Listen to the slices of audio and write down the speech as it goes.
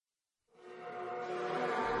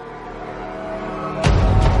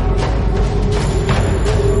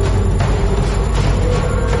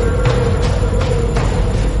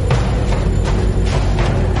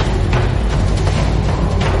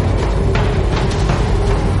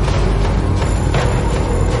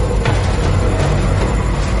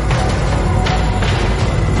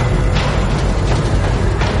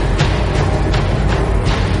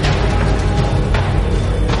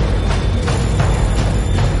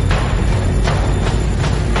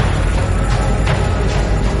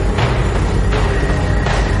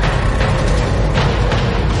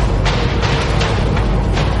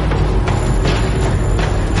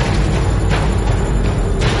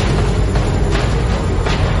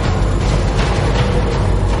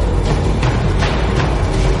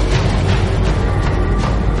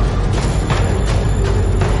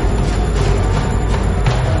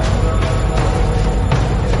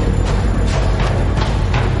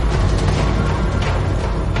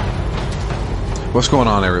What's going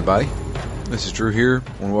on, everybody? This is Drew here. I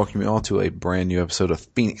want to welcome you all to a brand new episode of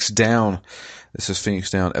Phoenix Down. This is Phoenix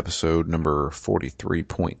Down episode number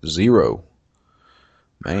 43.0.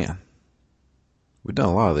 Man, we've done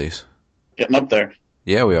a lot of these. Getting up there.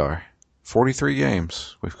 Yeah, we are. 43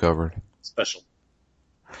 games we've covered. Special.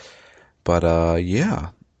 But, yeah,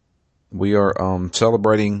 we are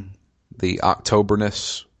celebrating the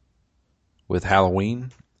Octoberness with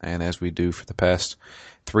Halloween. And as we do for the past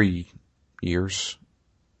 3 years,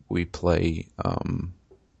 we play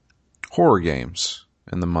horror games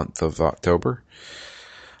in the month of October.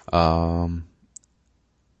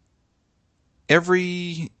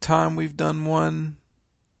 Every time we've done one,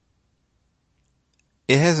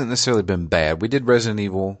 it hasn't necessarily been bad. We did Resident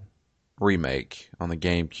Evil Remake on the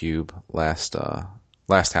GameCube last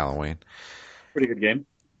Halloween. Pretty good game.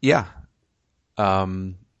 Yeah.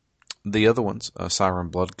 The other ones, Siren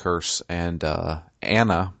Blood Curse and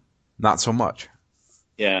Anna, not so much.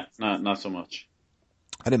 Yeah, not so much.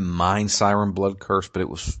 I didn't mind Siren Blood Curse, but it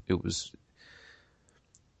was.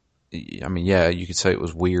 I mean, yeah, you could say it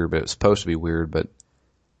was weird, but it was supposed to be weird, but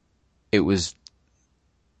it was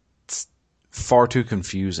far too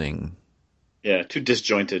confusing. Yeah, too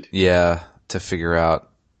disjointed. Yeah, to figure out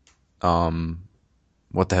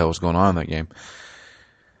what the hell was going on in that game.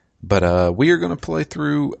 But we are going to play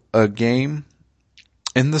through a game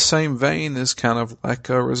in the same vein as kind of like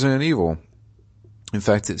Resident Evil. In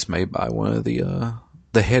fact, it's made by one of the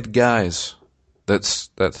head guys that's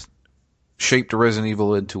shaped Resident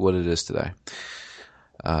Evil into what it is today.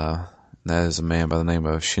 That is a man by the name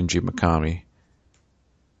of Shinji Mikami.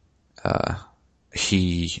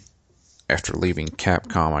 He, after leaving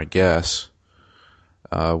Capcom, I guess,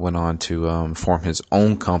 went on to form his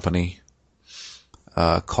own company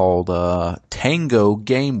called Tango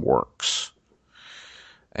Gameworks.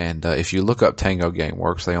 And if you look up Tango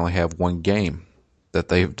Gameworks, they only have one game that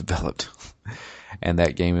they've developed. And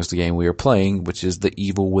that game is the game we are playing, which is The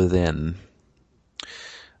Evil Within.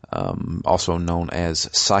 Also known as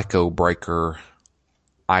Psycho Breaker,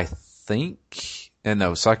 I think. And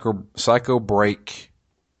no, Psycho Break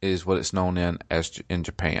is what it's known in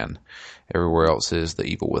Japan. Everywhere else is The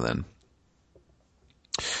Evil Within.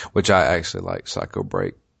 Which I actually like, Psycho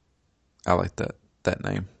Break. I like that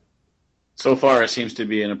name. So far, it seems to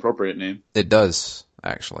be an appropriate name. It does,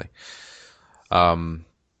 actually.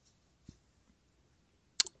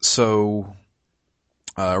 So,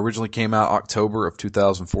 originally came out October of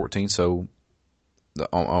 2014, so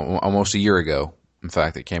almost a year ago. In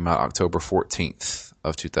fact, it came out October 14th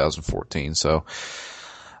of 2014, so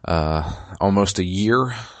almost a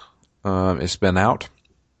year it's been out.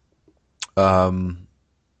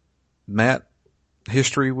 Matt,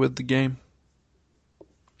 history with the game?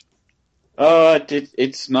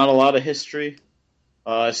 It's not a lot of history.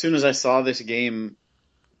 As soon as I saw this game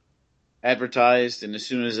advertised, and as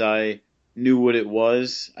soon as I knew what it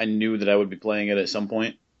was, I knew that I would be playing it at some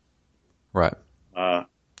point. Right. I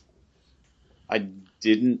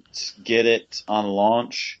didn't get it on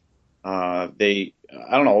launch. I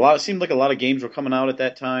don't know, it seemed like a lot of games were coming out at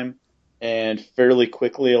that time, and fairly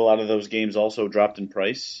quickly a lot of those games also dropped in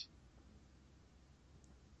price.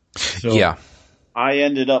 So yeah. I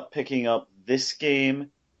ended up picking up this game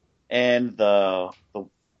and the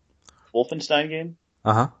Wolfenstein game.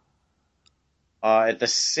 Uh-huh. At the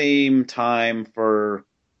same time for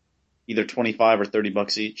either $25 or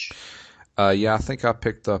 $30 each. Yeah, I think I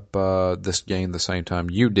picked up this game the same time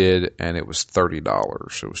you did, and it was $30.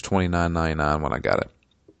 It was $29.99 when I got it.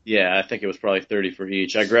 Yeah, I think it was probably $30 for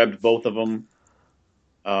each. I grabbed both of them.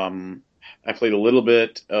 I played a little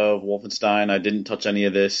bit of Wolfenstein. I didn't touch any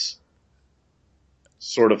of this.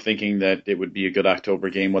 Sort of thinking that it would be a good October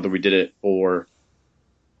game, whether we did it for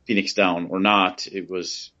Phoenix Down or not. It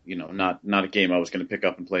was, not a game I was going to pick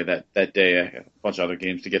up and play that day. I had a bunch of other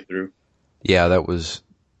games to get through. Yeah, that was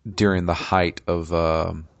during the height of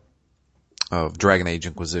Dragon Age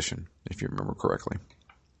Inquisition, if you remember correctly.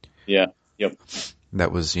 Yeah. Yep.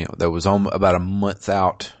 That was about a month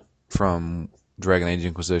out from Dragon Age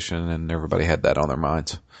Inquisition, and everybody had that on their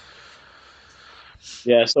minds.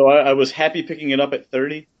 Yeah, so I was happy picking it up at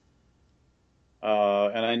 30.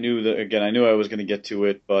 And I knew I was going to get to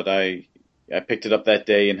it, but I picked it up that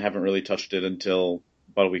day and haven't really touched it until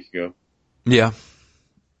about a week ago. Yeah.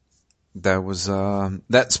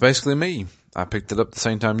 That's basically me. I picked it up the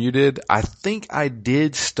same time you did. I think I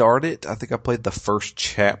did start it. I think I played the first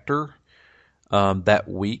chapter that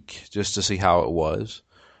week just to see how it was.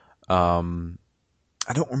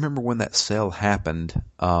 I don't remember when that sale happened,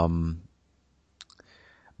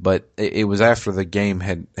 but it was after the game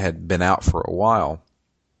had been out for a while.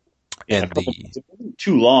 Yeah, And it wasn't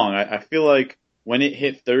too long. I feel like when it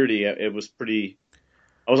hit 30, it was pretty.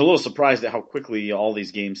 I was a little surprised at how quickly all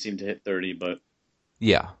these games seemed to hit 30, but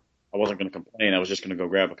Yeah. I wasn't going to complain. I was just going to go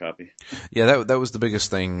grab a copy. Yeah, that was the biggest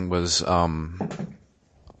thing was, I'd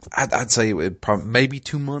say it would probably, maybe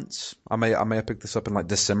 2 months. I may have picked this up in like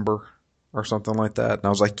December or something like that. And I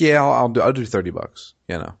was like, yeah, I'll do $30,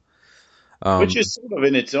 you know. Which is sort of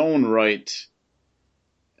in its own right.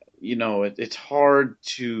 It's hard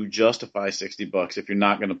to justify $60 if you're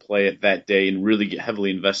not going to play it that day and really get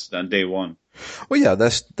heavily invested on day one. Well, yeah,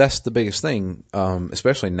 that's the biggest thing,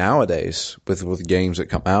 especially nowadays with games that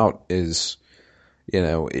come out is,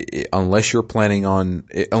 unless you're planning on,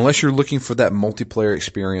 unless you're looking for that multiplayer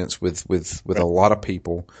experience with Right. a lot of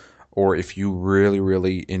people, or if you really,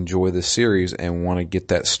 really enjoy this series and want to get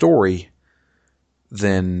that story,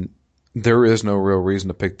 then there is no real reason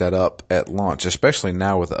to pick that up at launch, especially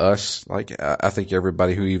now with us. Like, I think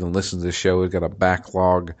everybody who even listens to this show has got a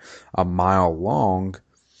backlog a mile long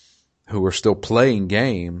who are still playing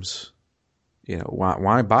games.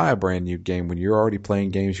 Why buy a brand new game when you're already playing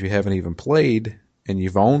games you haven't even played and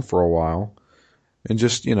you've owned for a while? And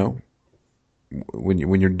just, when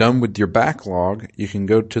you're done with your backlog, you can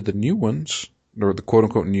go to the new ones, or the quote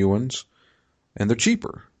unquote new ones, and they're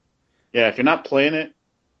cheaper. Yeah, if you're not playing it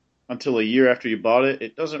until a year after you bought it,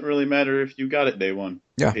 it doesn't really matter if you got it day one.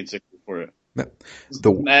 Yeah. You paid 60 for it. Yeah. It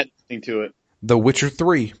doesn't add anything to it. The Witcher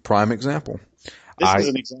 3, prime example. This is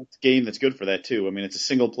an exact game that's good for that too. I mean, it's a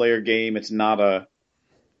single player game. It's not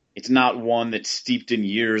one that's steeped in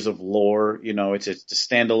years of lore. It's a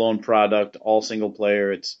standalone product, all single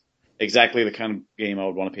player. It's exactly the kind of game I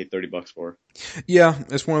would want to pay $30 for. Yeah,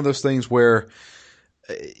 it's one of those things where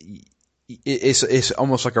it's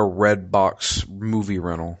almost like a red box movie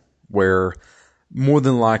rental, where more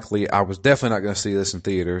than likely I was definitely not going to see this in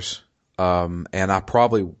theaters, and I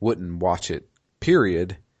probably wouldn't watch it,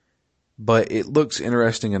 period. But it looks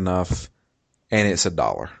interesting enough, and it's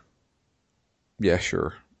 $1. Yeah,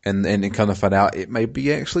 sure. And come to find out, it may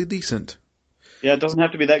be actually decent. Yeah, it doesn't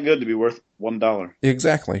have to be that good to be worth $1.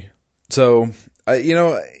 Exactly. So, one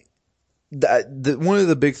of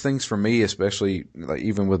the big things for me, especially like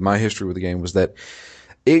even with my history with the game, was that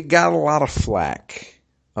it got a lot of flack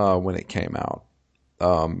when it came out,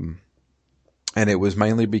 and it was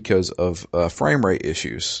mainly because of frame rate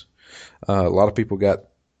issues. A lot of people got,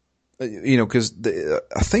 because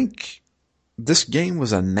I think this game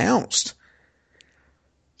was announced.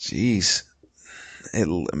 Jeez,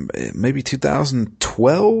 maybe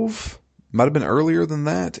 2012. Might have been earlier than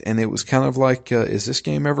that, and it was kind of like, is this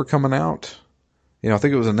game ever coming out? I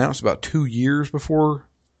think it was announced about 2 years before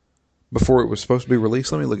it was supposed to be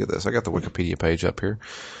released. Let me look at this. I got the Wikipedia page up here.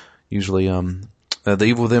 Usually, The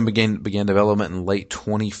Evil Within began development in late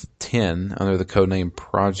 2010 under the codename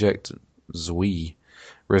Project Zui.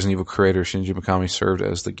 Resident Evil creator Shinji Mikami served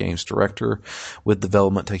as the game's director, with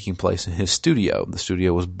development taking place in his studio. The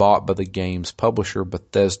studio was bought by the game's publisher,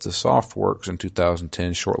 Bethesda Softworks, in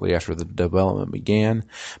 2010, shortly after the development began.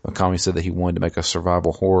 Mikami said that he wanted to make a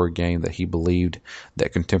survival horror game that he believed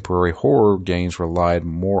that contemporary horror games relied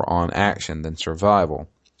more on action than survival.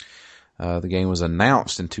 The game was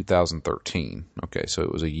announced in 2013. Okay, so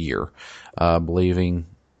it was a year. Believing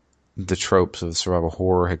the tropes of survival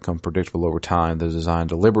horror had become predictable over time, the design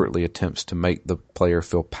deliberately attempts to make the player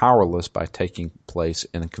feel powerless by taking place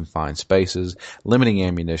in confined spaces, limiting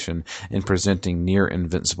ammunition, and presenting near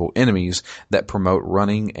invincible enemies that promote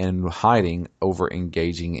running and hiding over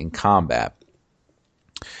engaging in combat.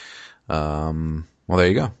 Well, there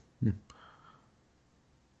you go.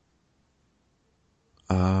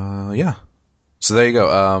 Yeah. So there you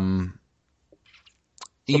go.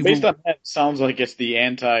 So based on that, it sounds like it's the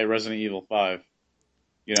anti-Resident Evil 5.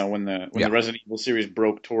 When the Resident Evil series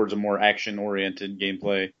broke towards a more action-oriented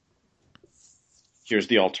gameplay, here's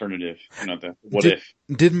the alternative. If.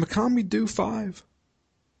 Did Mikami do 5?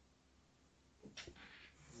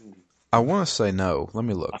 I want to say no. Let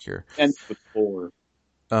me look here. And with 4.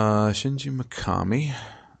 Shinji Mikami.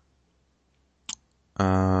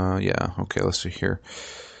 Yeah. Okay, let's see here.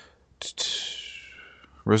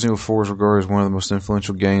 Resident Evil 4 is regarded as one of the most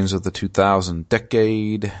influential games of the 2000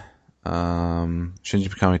 decade. Shinji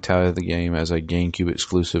Mikami touted the game as a GameCube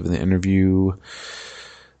exclusive in the interview.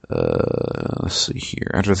 Let's see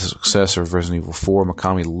here. After the success of Resident Evil 4,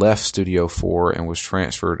 Mikami left Studio 4 and was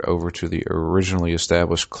transferred over to the originally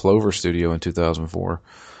established Clover Studio in 2004,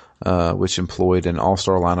 which employed an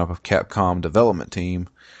all-star lineup of Capcom development team.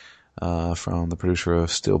 From the producer of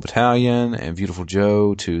Steel Battalion and Beautiful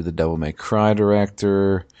Joe to the Devil May Cry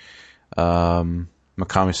director.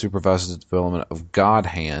 Mikami supervises the development of God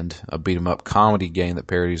Hand, a beat-em-up comedy game that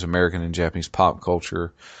parodies American and Japanese pop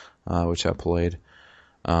culture. which I played.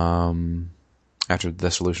 After the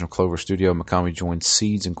dissolution of Clover Studio, Mikami joined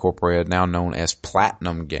Seeds Incorporated, now known as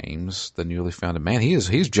Platinum Games, the newly founded. Man,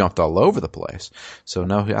 he's jumped all over the place. So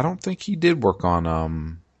no, I don't think he did work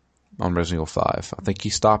on Resident Evil 5. I think he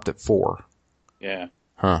stopped at 4. Yeah.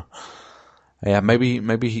 Huh. Yeah,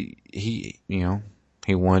 maybe he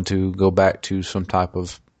he wanted to go back to some type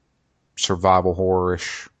of survival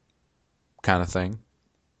horror-ish kind of thing.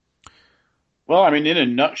 Well, I mean, in a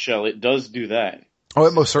nutshell, it does do that. Oh,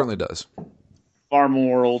 it most certainly does. Far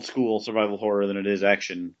more old school survival horror than it is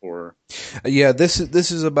action horror. Yeah, this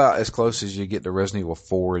is about as close as you get to Resident Evil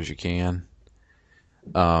 4 as you can.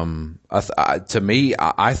 To me,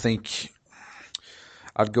 I think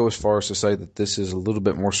I'd go as far as to say that this is a little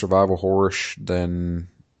bit more survival horror-ish than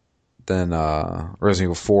Resident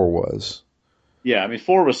Evil 4 was. Yeah, I mean,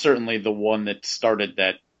 4 was certainly the one that started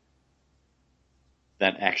that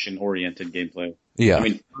action-oriented gameplay. Yeah. I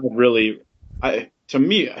mean, really, to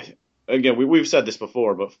me, again, we've said this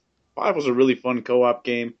before, but 5 was a really fun co-op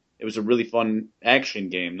game. It was a really fun action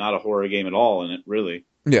game, not a horror game at all in it, really.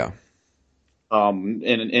 Yeah.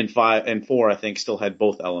 And 5 and 4, I think, still had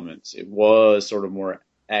both elements. It was sort of more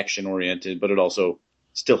action-oriented, but it also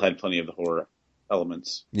still had plenty of the horror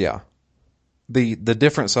elements. Yeah. The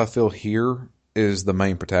difference I feel here is the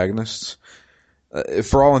main protagonists.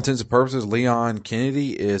 For all intents and purposes, Leon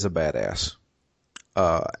Kennedy is a badass.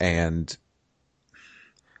 And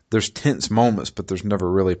there's tense moments, but there's never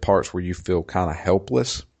really parts where you feel kind of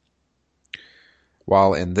helpless.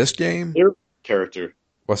 While in this game... Your character.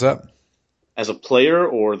 What's that? As a player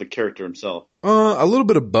or the character himself? A little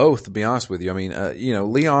bit of both, to be honest with you. I mean,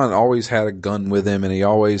 Leon always had a gun with him, and he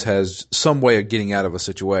always has some way of getting out of a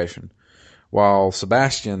situation. While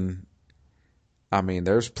Sebastian, I mean,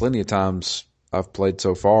 there's plenty of times I've played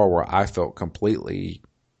so far where I felt completely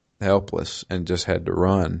helpless and just had to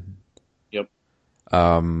run. Yep.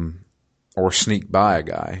 Or sneak by a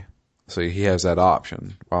guy. So he has that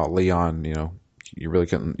option. While Leon, you really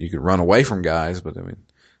couldn't, you could run away from guys, but I mean,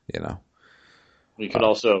 You could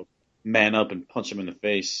also man up and punch him in the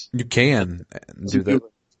face. You can do that.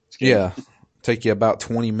 Yeah. Take you about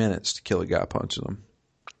 20 minutes to kill a guy punching him.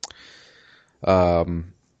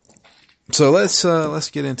 So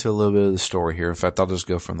let's get into a little bit of the story here. In fact, I'll just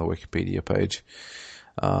go from the Wikipedia page.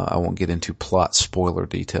 I won't get into plot spoiler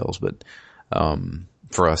details, but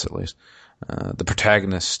for us at least. The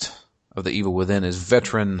protagonist of The Evil Within is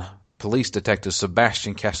veteran police detective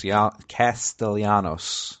Sebastian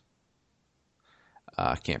Castellanos.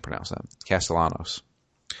 I can't pronounce that. Castellanos.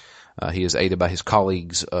 He is aided by his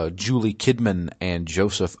colleagues Julie Kidman and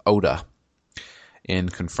Joseph Oda in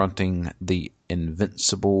confronting the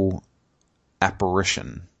invincible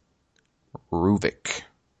apparition, Ruvik.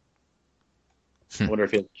 I wonder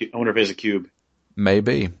if he has a cube.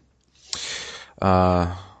 Maybe.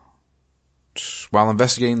 While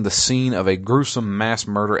investigating the scene of a gruesome mass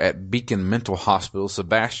murder at Beacon Mental Hospital,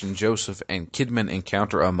 Sebastian, Joseph, and Kidman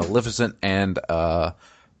encounter a maleficent and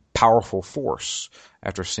powerful force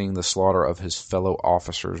after seeing the slaughter of his fellow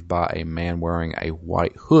officers by a man wearing a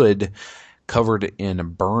white hood covered in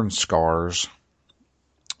burn scars.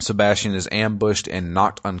 Sebastian is ambushed and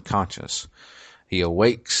knocked unconscious. He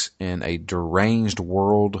awakes in a deranged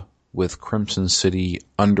world with Crimson City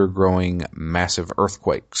undergoing massive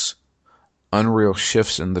earthquakes, unreal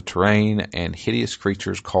shifts in the terrain, and hideous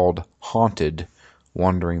creatures called Haunted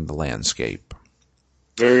wandering the landscape.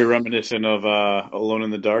 Very reminiscent of Alone in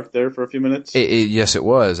the Dark there for a few minutes. Yes, it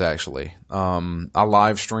was, actually. I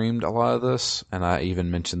live streamed a lot of this, and I even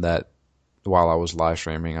mentioned that while I was live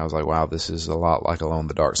streaming. I was like, wow, this is a lot like Alone in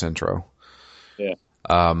the Dark's intro. Yeah.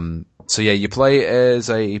 So yeah, you play as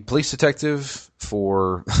a police detective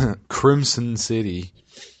for Crimson City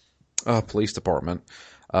Police Department.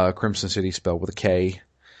 Crimson City spelled with a K,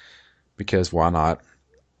 because why not?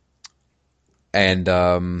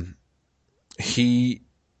 And he,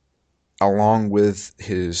 along with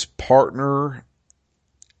his partner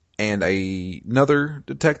and another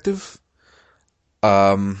detective,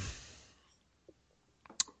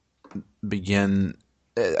 begin.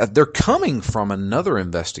 They're coming from another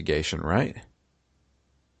investigation, right?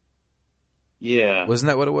 Yeah. Wasn't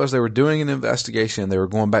that what it was? They were doing an investigation. They were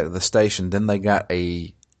going back to the station. Then they got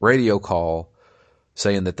a radio call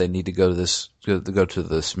saying that they need to go to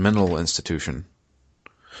this mental institution,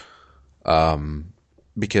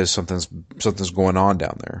 because something's going on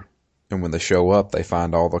down there. And when they show up, they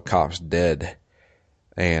find all the cops dead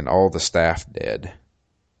and all the staff dead.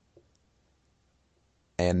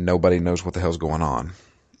 And nobody knows what the hell's going on.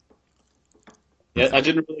 Yeah, I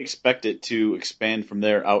didn't really expect it to expand from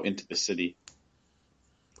there out into the city.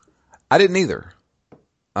 I didn't either.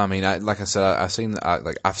 I mean, like I said,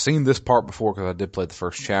 I've seen this part before because I did play the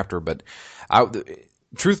first chapter. But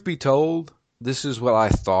truth be told, this is what I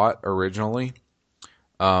thought originally.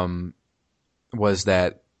 Was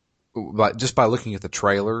that just by looking at the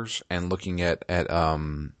trailers and looking at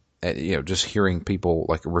just hearing people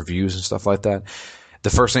like reviews and stuff like that, the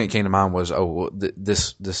first thing that came to mind was,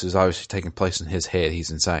 this is obviously taking place in his head.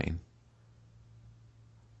 He's insane.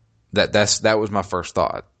 That was my first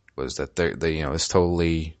thought, was that it's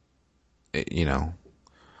totally,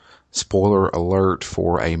 spoiler alert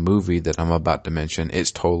for a movie that I'm about to mention.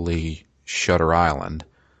 It's totally Shutter Island,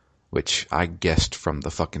 which I guessed from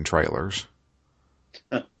the fucking trailers.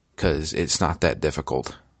 Because it's not that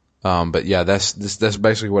difficult. But yeah, that's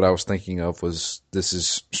basically what I was thinking of. Was this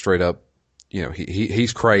is straight up,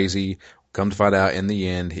 he's crazy. Come to find out, in the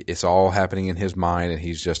end, it's all happening in his mind, and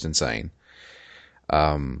he's just insane.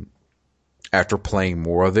 After playing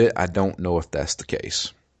more of it, I don't know if that's the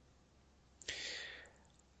case.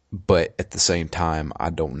 But at the same time, I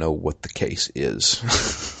don't know what the case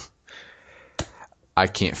is. I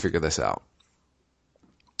can't figure this out.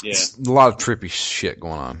 Yeah. It's a lot of trippy shit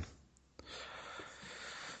going on.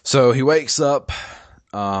 So he wakes up,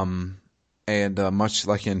 and much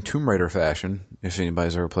like in Tomb Raider fashion, if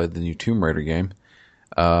anybody's ever played the new Tomb Raider game,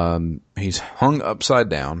 he's hung upside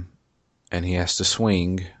down, and he has to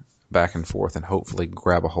swing back and forth and hopefully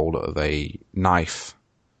grab a hold of a knife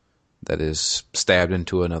that is stabbed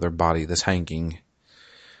into another body that's hanging.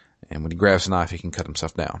 And when he grabs the knife, he can cut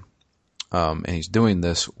himself down. And he's doing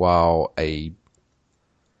this while a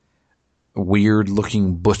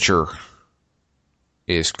weird-looking butcher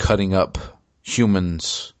is cutting up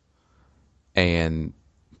humans and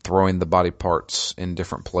throwing the body parts in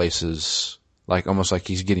different places, almost like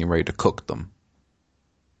he's getting ready to cook them.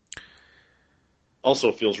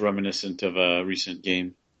 Also feels reminiscent of a recent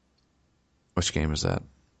game. Which game is that?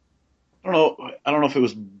 I don't know if it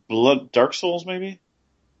was Dark Souls, maybe?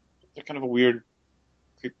 There's kind of a weird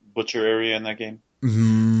butcher area in that game.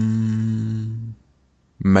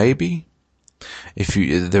 Maybe.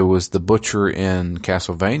 There was the butcher in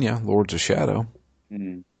Castlevania, Lords of Shadow.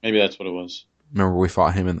 Maybe that's what it was. Remember we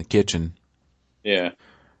fought him in the kitchen. Yeah.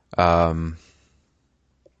 Yeah,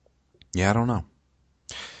 I don't know.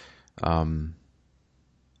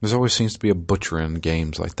 There always seems to be a butcher in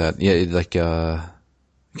games like that. Yeah,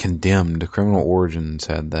 Condemned, Criminal Origins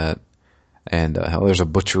had that. And there's a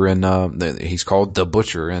butcher in, he's called the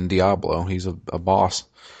Butcher in Diablo. He's a boss.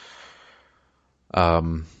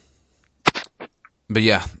 But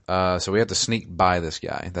yeah, so we have to sneak by this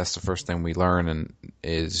guy. That's the first thing we learn, and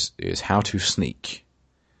is how to sneak.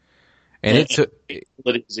 And it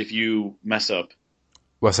is if you mess up.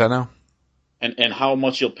 What's that now? And how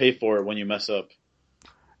much you'll pay for it when you mess up.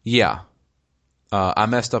 Yeah. I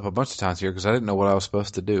messed up a bunch of times here because I didn't know what I was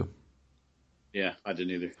supposed to do. Yeah, I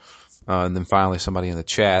didn't either. And then finally somebody in the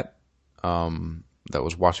chat that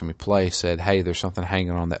was watching me play said, "Hey, there's something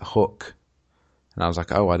hanging on that hook." And I was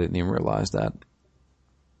like, "Oh, I didn't even realize that."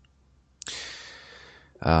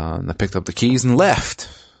 And I picked up the keys and left.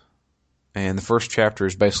 And the first chapter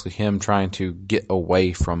is basically him trying to get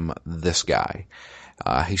away from this guy.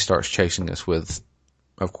 He starts chasing us with,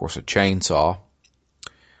 of course, a chainsaw.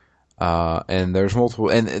 And there's multiple,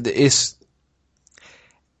 and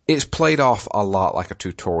it's played off a lot like a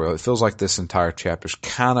tutorial. It feels like this entire chapter is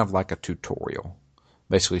kind of like a tutorial.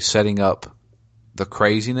 Basically setting up the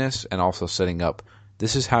craziness and also setting up,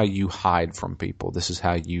 this is how you hide from people. This is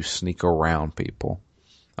how you sneak around people.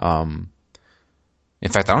 In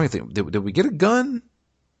fact, I don't even think, did we get a gun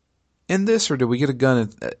in this, or did we get a gun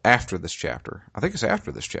after this chapter? I think it's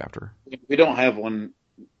after this chapter. We don't have one,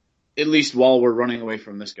 at least while we're running away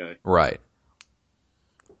from this guy. Right.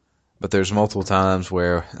 But there's multiple times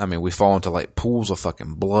where, we fall into pools of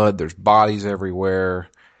fucking blood. There's bodies everywhere.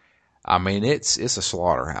 It's a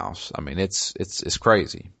slaughterhouse. It's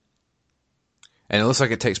crazy. And it looks like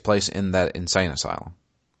it takes place in that insane asylum.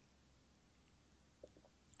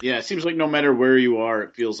 Yeah, it seems like no matter where you are,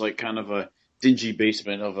 it feels like kind of a dingy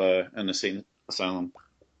basement of an insane asylum.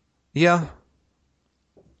 Yeah.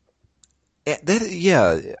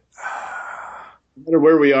 Yeah. No matter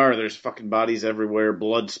where we are, there's fucking bodies everywhere,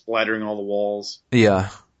 blood splattering all the walls. Yeah.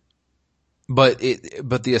 But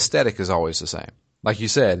the aesthetic is always the same. Like you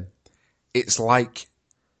said, it's like,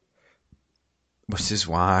 which is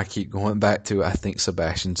why I keep going back to, I think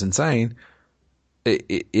Sebastian's insane.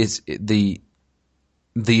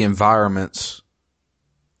 The environments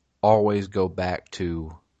always go back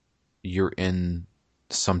to, you're in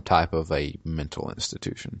some type of a mental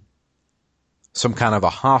institution. Some kind of a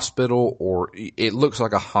hospital, or it looks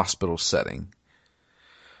like a hospital setting.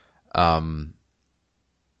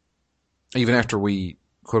 even after we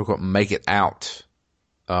quote unquote make it out,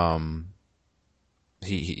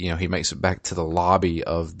 he makes it back to the lobby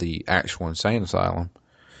of the actual insane asylum.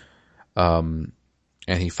 And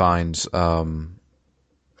he finds,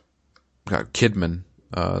 Kidman,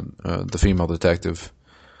 the female detective,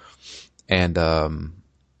 and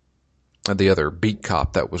the other beat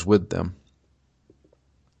cop that was with them.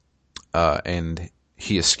 And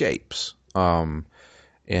he escapes, in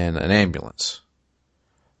an ambulance.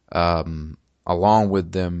 Along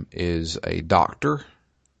with them is a doctor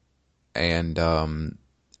and,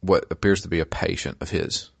 what appears to be a patient of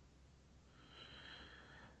his.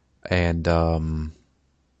 And,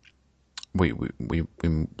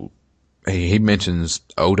 he mentions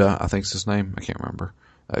Oda, I think is his name. I can't remember.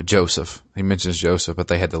 Joseph. He mentions Joseph, but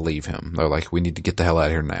they had to leave him. They're like, we need to get the hell out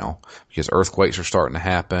of here now because earthquakes are starting to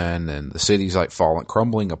happen and the city's like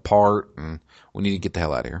crumbling apart, and we need to get the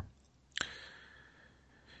hell out of here.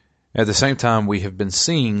 At the same time, we have been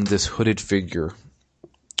seeing this hooded figure,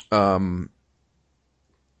 with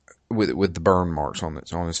the burn marks on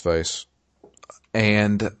his face.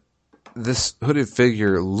 And this hooded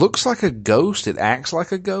figure looks like a ghost. It acts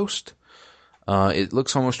like a ghost. It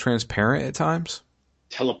looks almost transparent at times.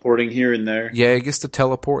 Teleporting here and there. Yeah, it gets to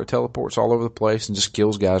teleport. It teleports all over the place and just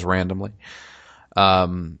kills guys randomly.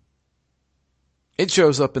 It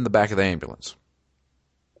shows up in the back of the ambulance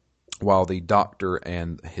while the doctor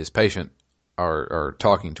and his patient are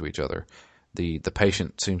talking to each other. The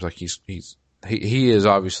patient seems like he is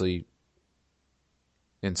obviously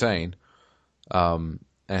insane. And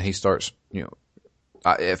he starts,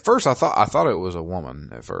 at first I thought it was a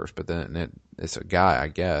woman at first, but then it's a guy, I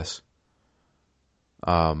guess.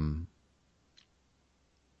 And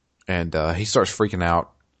he starts freaking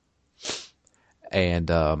out,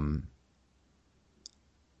 and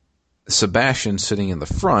Sebastian's sitting in the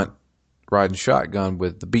front riding shotgun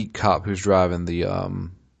with the beat cop who's driving the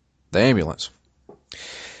ambulance.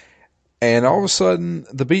 And all of a sudden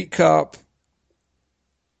the beat cop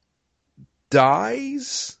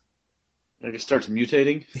dies. Like it starts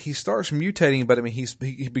mutating? He starts mutating, but I mean,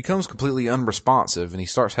 he becomes completely unresponsive, and he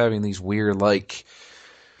starts having these weird, like,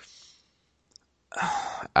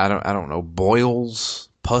 I don't know,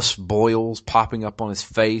 pus boils popping up on his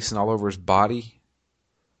face and all over his body.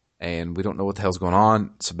 And we don't know what the hell's going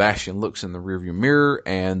on. Sebastian looks in the rearview mirror,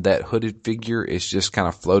 and that hooded figure is just kind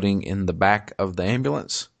of floating in the back of the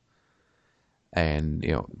ambulance. And,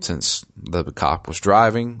 since the cop was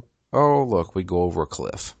driving, oh, look, we go over a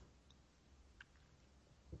cliff.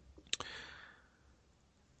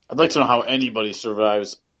 I'd like to know how anybody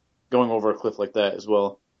survives going over a cliff like that as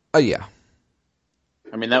well. Yeah.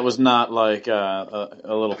 I mean, that was not like a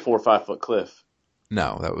little 4 or 5 foot cliff.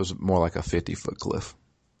 No, that was more like a 50-foot cliff,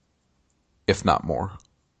 if not more.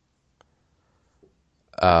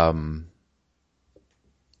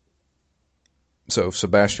 So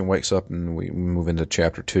Sebastian wakes up, and we move into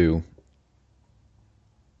chapter 2.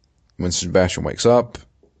 When Sebastian wakes up,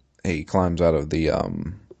 he climbs out of the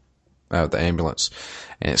ambulance,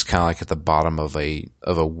 and it's kind of like at the bottom of a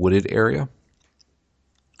wooded area.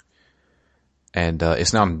 And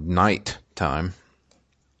it's now night time.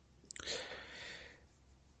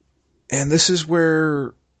 And this is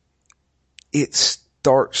where it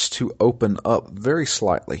starts to open up very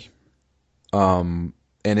slightly. And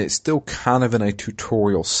it's still kind of in a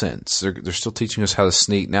tutorial sense. They're still teaching us how to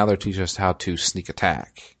sneak. Now they're teaching us how to sneak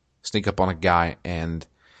attack. Sneak up on a guy and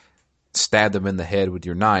stab them in the head with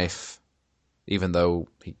your knife, even though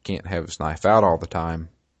he can't have his knife out all the time.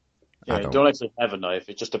 Yeah, you don't actually have a knife.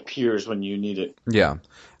 It just appears when you need it. Yeah,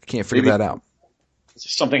 I can't figure that out.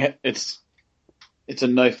 It's something. It's a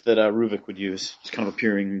knife that Ruvik would use. It's kind of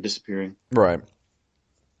appearing and disappearing. Right.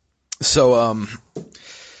 So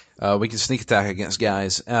we can sneak attack against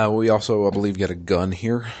guys. We also, I believe, get a gun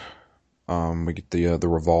here. We get the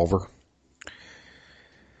revolver.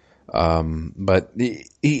 But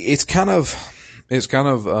it's kind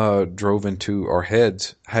of drove into our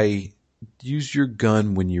heads. Hey, use your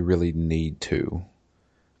gun when you really need to.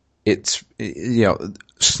 It's,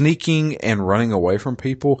 sneaking and running away from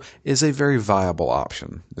people is a very viable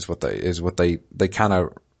option. Is what they kind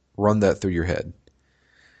of run that through your head.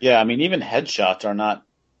 Yeah, I mean, even headshots are not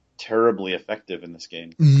terribly effective in this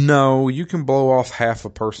game. No, you can blow off half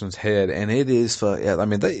a person's head, and it is. I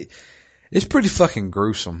mean, it's pretty fucking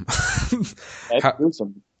gruesome. That's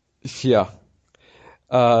gruesome. Yeah.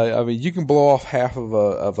 I mean, you can blow off half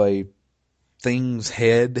of a thing's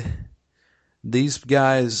head. These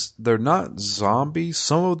guys, they're not zombies.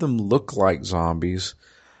 Some of them look like zombies,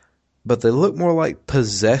 but they look more like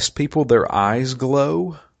possessed people. Their eyes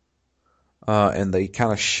glow, and they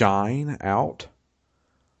kind of shine out.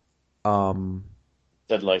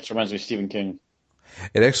 Deadlights reminds me of Stephen King.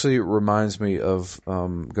 It actually reminds me of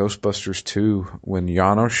Ghostbusters 2 when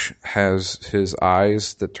Janosch has his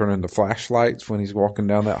eyes that turn into flashlights when he's walking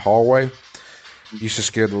down that hallway. Used to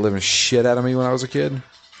scare the living shit out of me when I was a kid.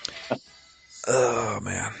 Oh,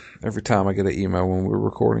 man. Every time I get an email when we're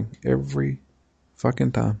recording. Every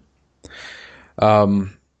fucking time.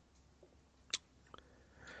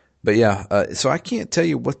 But yeah, so I can't tell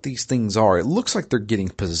you what these things are. It looks like they're getting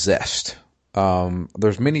possessed.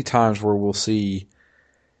 There's many times where we'll see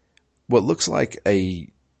what looks like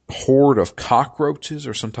a horde of cockroaches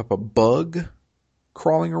or some type of bug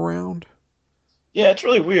crawling around. Yeah, it's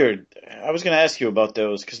really weird. I was going to ask you about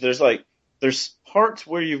those because there's parts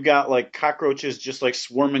where you've got like cockroaches just like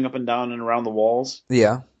swarming up and down and around the walls,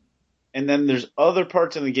 Yeah, and then there's other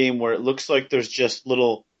parts in the game where it looks like there's just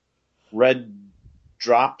little red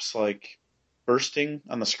drops like bursting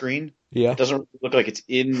on the screen. yeah. It doesn't look like it's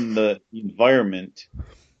in the environment.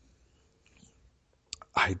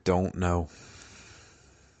 I don't know.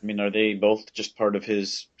 I mean, are they both just part of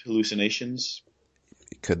his hallucinations?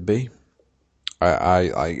 It could be.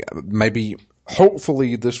 I maybe,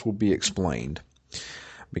 hopefully this will be explained.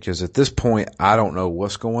 Because at this point, I don't know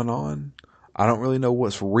what's going on. I don't really know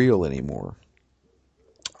what's real anymore.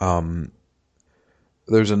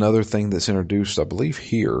 There's another thing that's introduced, I believe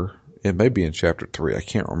here. It may be in chapter 3. I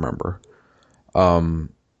can't remember.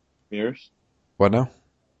 Mirrors? What now?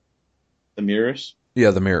 The mirrors? Yeah,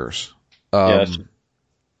 the mirrors. Yes.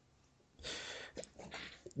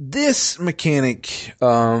 This mechanic,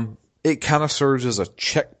 it kind of serves as a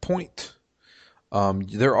checkpoint.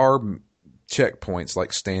 There are checkpoints,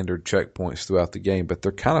 like standard checkpoints throughout the game, but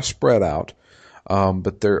they're kind of spread out.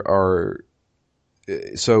 But there are,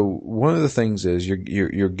 so one of the things is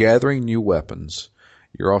you're gathering new weapons.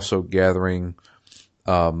 You're also gathering,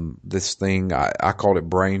 this thing, I called it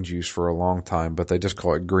brain juice for a long time, but they just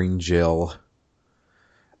call it green gel.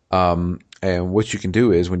 And what you can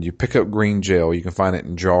do is when you pick up green gel, you can find it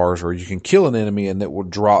in jars, or you can kill an enemy and it will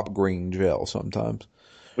drop green gel sometimes.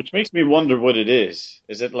 Which makes me wonder what it is.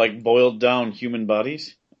 Is it like boiled down human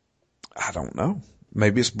bodies? I don't know.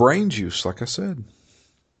 Maybe it's brain juice, like I said.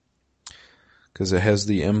 Because it has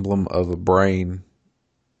the emblem of a brain,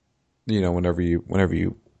 whenever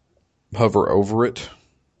you hover over it.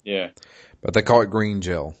 Yeah. But they call it green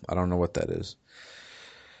gel. I don't know what that is.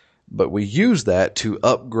 But we use that to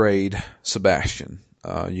upgrade Sebastian.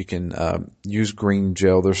 You can use green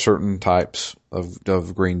gel. There's certain types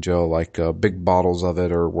of green gel, like big bottles of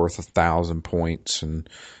it are worth 1,000 points, and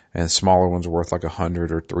smaller ones are worth like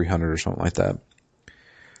 100 or 300 or something like that.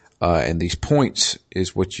 And these points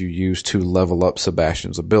is what you use to level up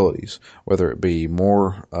Sebastian's abilities, whether it be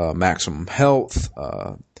more maximum health,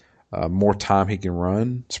 more time he can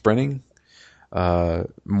run sprinting,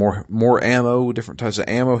 more ammo, different types of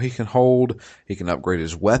ammo he can hold. He can upgrade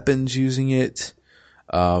his weapons using it.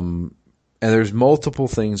 And there's multiple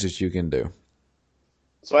things that you can do.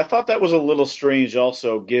 So I thought that was a little strange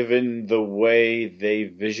also, given the way they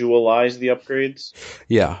visualize the upgrades.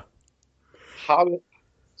 Yeah.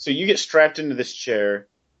 So you get strapped into this chair,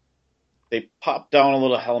 they pop down a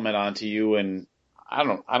little helmet onto you, and I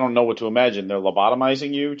don't know what to imagine. They're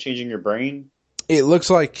lobotomizing you, changing your brain. It looks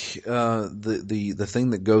like the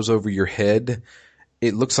thing that goes over your head.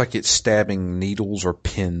 It looks like it's stabbing needles or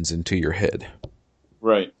pins into your head.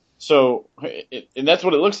 Right. So, and that's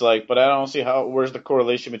what it looks like, but I don't see where's the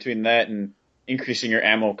correlation between that and increasing your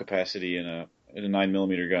ammo capacity in a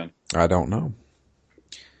 9mm gun. I don't know.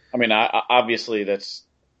 I mean, obviously that's,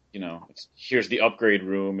 here's the upgrade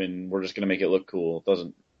room and we're just going to make it look cool. It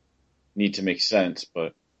doesn't need to make sense,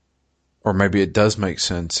 but. Or maybe it does make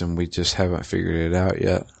sense and we just haven't figured it out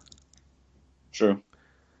yet. True.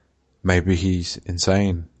 Maybe he's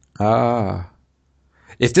insane.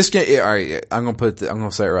 If this game, all right, I'm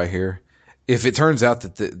gonna say it right here. If it turns out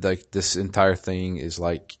that this entire thing is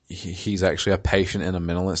like he's actually a patient in a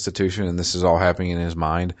mental institution and this is all happening in his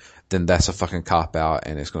mind, then that's a fucking cop out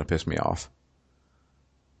and it's gonna piss me off.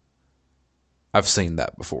 I've seen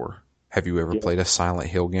that before. Have you ever played a Silent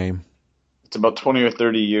Hill game? It's about 20 or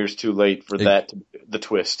 30 years too late for the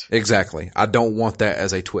twist. Exactly. I don't want that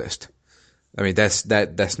as a twist. I mean, that's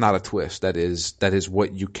not a twist. That is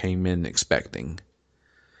what you came in expecting.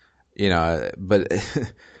 But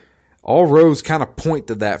all roads kind of point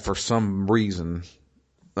to that for some reason.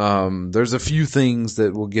 There's a few things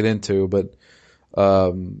that we'll get into, but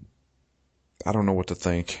I don't know what to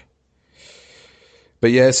think.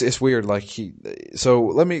 But yeah, it's weird. So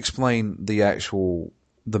let me explain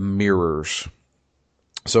the mirrors.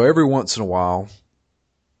 So every once in a while,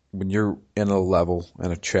 when you're in a level,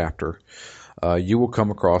 in a chapter, you will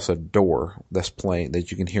come across a door that's playing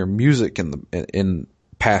that you can hear music in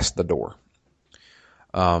past the door.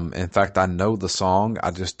 In fact, I know the song.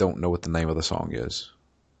 I just don't know what the name of the song is.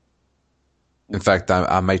 In fact,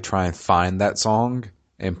 I may try and find that song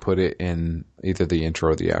and put it in either the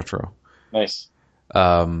intro or the outro. Nice.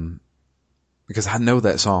 Because I know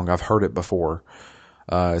that song. I've heard it before.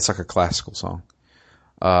 It's like a classical song.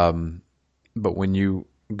 But when you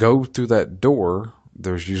go through that door,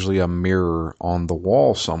 there's usually a mirror on the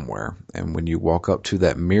wall somewhere. And when you walk up to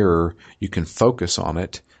that mirror, you can focus on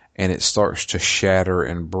it, and it starts to shatter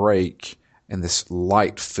and break, and this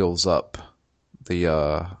light fills up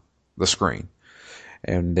the screen.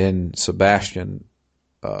 And then Sebastian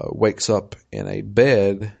wakes up in a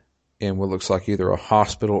bed in what looks like either a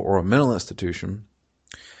hospital or a mental institution,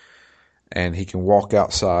 and he can walk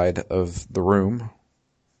outside of the room,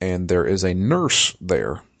 and there is a nurse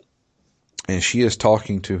there, and she is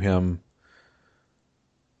talking to him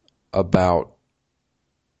about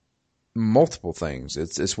multiple things.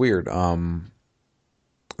 It's weird.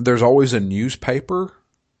 There's always a newspaper.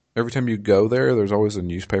 Every time you go there, there's always a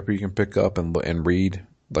newspaper you can pick up and read,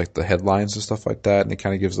 like the headlines and stuff like that, and it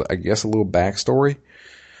kind of gives, I guess, a little backstory.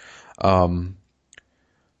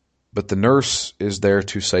 But the nurse is there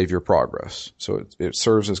to save your progress. So it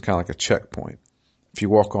serves as kind of like a checkpoint. If you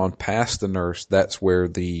walk on past the nurse, that's where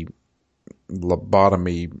the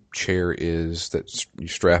lobotomy chair is that you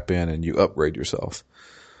strap in and you upgrade yourself.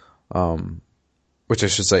 Which I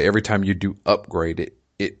should say, every time you do upgrade it,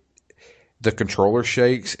 the controller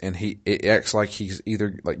shakes and it acts like he's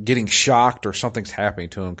either like getting shocked or something's happening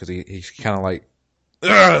to him because he's kind of like,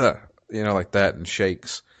 like that, and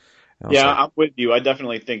shakes. Yeah, I'm with you. I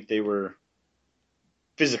definitely think they were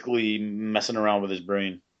physically messing around with his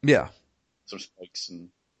brain. Yeah. Some spikes and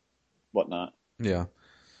whatnot. Yeah.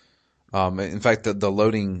 In fact, the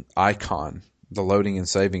loading icon, the loading and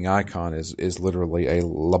saving icon is literally a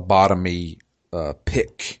lobotomy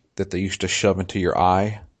pick that they used to shove into your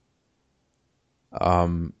eye.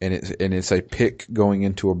 And it's a pick going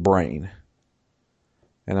into a brain.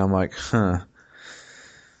 And I'm like,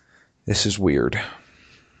 this is weird.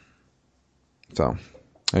 So,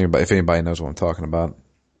 if anybody knows what I'm talking about,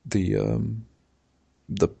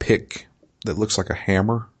 the pick that looks like a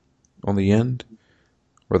hammer on the end,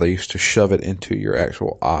 where they used to shove it into your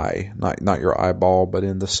actual eye, not your eyeball, but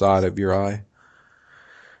in the side of your eye,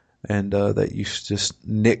 and that used to just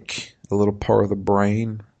nick a little part of the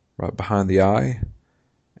brain right behind the eye,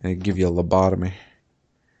 and it'd give you a lobotomy.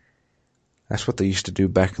 That's what they used to do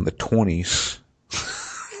back in the 20s.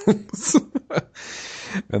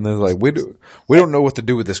 And they're like, we don't know what to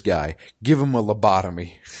do with this guy. Give him a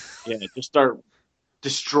lobotomy. Yeah, just start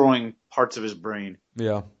destroying parts of his brain.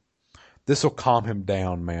 Yeah. This will calm him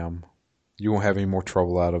down, ma'am. You won't have any more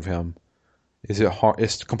trouble out of him.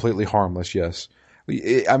 It's completely harmless, yes.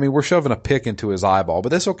 I mean, we're shoving a pick into his eyeball, but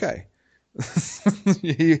that's okay.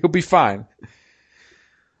 He'll be fine.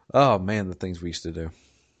 Oh, man, the things we used to do.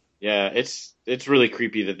 Yeah, it's really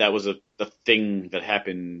creepy that was a thing that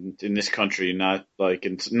happened in this country, not like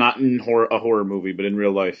it's not in a horror movie, but in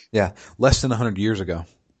real life. Yeah, less than 100 years ago.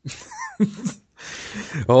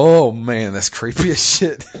 Oh man, that's creepy as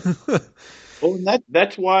shit. Well, and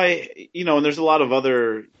that's why, and there's a lot of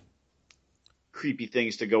other creepy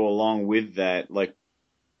things to go along with that, like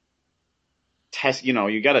test.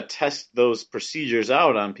 You got to test those procedures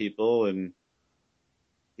out on people, and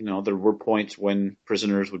there were points when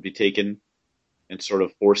prisoners would be taken and sort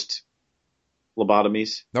of forced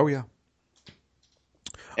lobotomies. Oh yeah,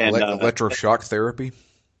 and electroshock therapy.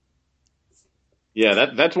 Yeah,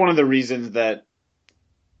 that's one of the reasons that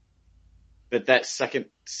second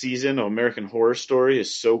season of American Horror Story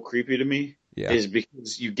is so creepy to me. Yeah. Is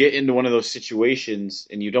because you get into one of those situations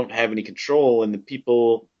and you don't have any control, and the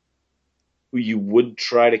people who you would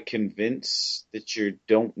try to convince that you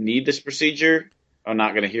don't need this procedure are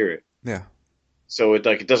not going to hear it. Yeah. So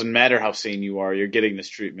it doesn't matter how sane you are, you're getting this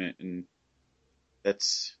treatment, and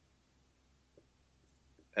that's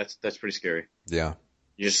pretty scary. Yeah.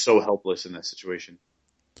 You're just so helpless in that situation.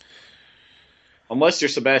 Unless you're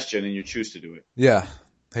Sebastian and you choose to do it. Yeah.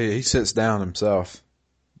 He sits down himself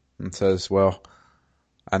and says, well,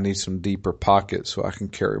 I need some deeper pockets so I can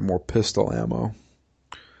carry more pistol ammo.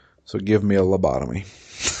 So give me a lobotomy.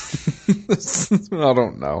 I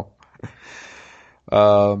don't know.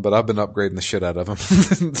 But I've been upgrading the shit out of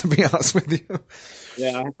him, to be honest with you.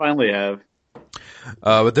 Yeah, I finally have.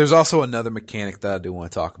 But there's also another mechanic that I do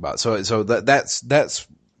want to talk about. So that's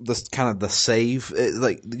the kind of the save.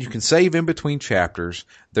 Like you can save in between chapters.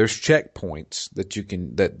 There's checkpoints that you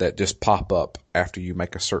can that just pop up after you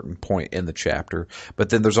make a certain point in the chapter. But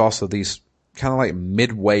then there's also these kind of like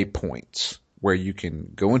midway points where you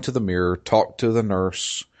can go into the mirror, talk to the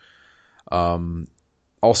nurse.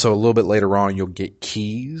 Also, a little bit later on, you'll get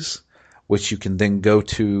keys, which you can then go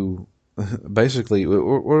to. Basically,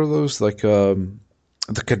 what are those like?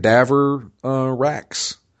 The cadaver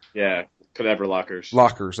racks. Yeah, cadaver lockers.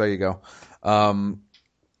 Lockers. There you go.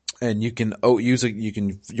 And you can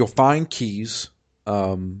you'll find keys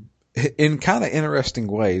in kind of interesting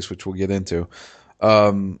ways, which we'll get into.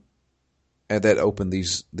 And that open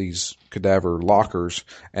these cadaver lockers,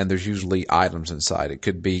 and there's usually items inside. It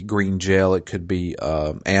could be green gel, it could be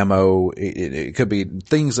ammo, it could be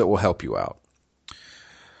things that will help you out.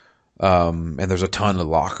 And there's a ton of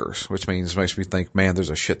lockers, which makes me think, man, there's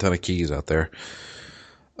a shit ton of keys out there.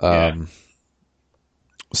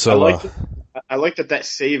 So I like that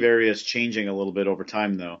save area is changing a little bit over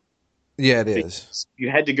time, though. Yeah, it is. You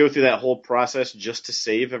had to go through that whole process just to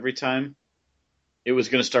save every time. It was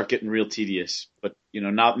going to start getting real tedious. But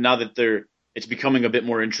now that it's becoming a bit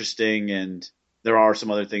more interesting, and there are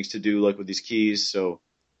some other things to do, like with these keys. So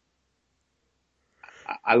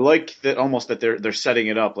I like that almost that they're setting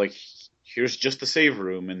it up like, here's just the save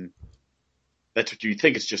room, and that's what you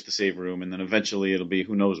think it's just the save room, and then eventually it'll be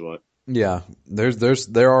who knows what. Yeah,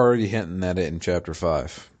 they're already hinting at it in chapter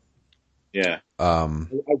 5. Yeah. I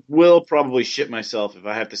will probably shit myself if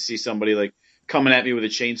I have to see somebody like coming at me with a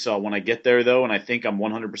chainsaw when I get there, though, and I think I'm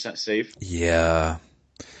 100% safe. Yeah.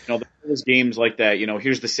 There's games like that.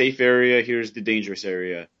 Here's the safe area, here's the dangerous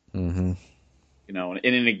area. Mm-hmm. And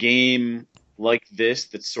in a game like this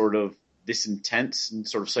that's sort of this intense and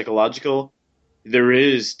sort of psychological, there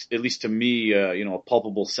is, at least to me, a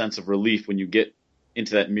palpable sense of relief when you get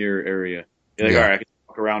into that mirror area. You're like, all right, I can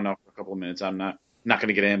walk around now for a couple of minutes. I'm not going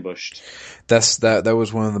to get ambushed. That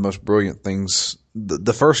was one of the most brilliant things.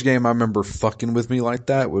 The first game I remember fucking with me like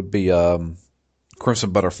that would be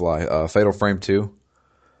Crimson Butterfly, Fatal Frame 2.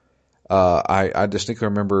 I distinctly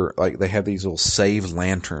remember, like, they had these little save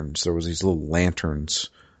lanterns. There was these little lanterns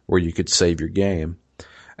where you could save your game.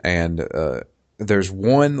 And there's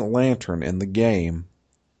one lantern in the game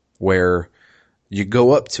where you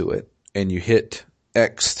go up to it and you hit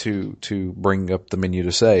X to bring up the menu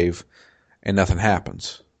to save, and nothing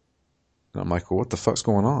happens. And I'm like, well, what the fuck's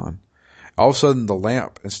going on? All of a sudden, the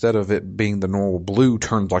lamp, instead of it being the normal blue,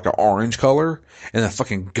 turns like an orange color, and the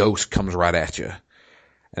fucking ghost comes right at you.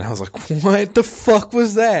 And I was like, what the fuck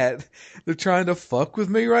was that? They're trying to fuck with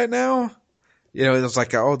me right now? It was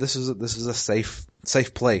like, oh, this is a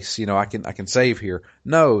safe place. I can save here.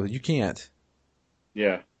 No, you can't.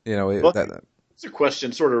 Yeah. It's a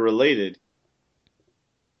question sort of related.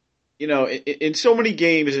 In so many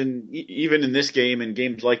games, and even in this game and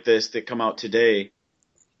games like this that come out today,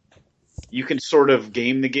 you can sort of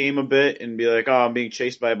game the game a bit and be like, oh, I'm being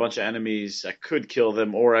chased by a bunch of enemies. I could kill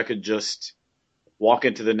them, or I could just walk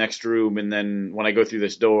into the next room, and then when I go through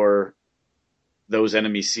this door, those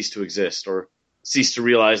enemies cease to exist, or cease to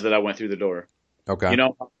realize that I went through the door. Okay.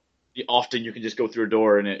 Often you can just go through a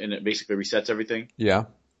door and it basically resets everything. Yeah.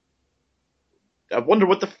 I wonder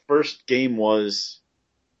what the first game was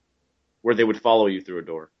where they would follow you through a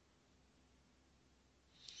door.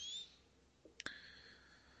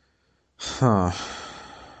 Huh.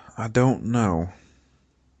 I don't know.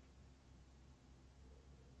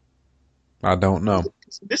 In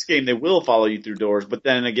this game, they will follow you through doors, but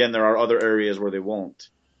then again, there are other areas where they won't.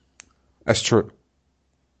 That's true.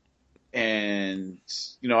 And,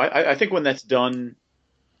 I think when that's done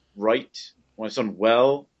right, when it's done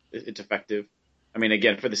well, it's effective. I mean,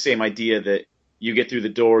 again, for the same idea that you get through the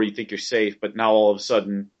door, you think you're safe, but now all of a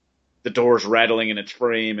sudden the door's rattling in its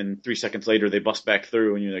frame, and 3 seconds later they bust back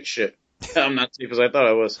through, and you're like, shit, I'm not safe as I thought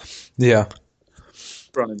I was. Yeah.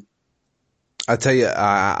 Running. I tell you,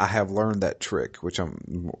 I have learned that trick, which I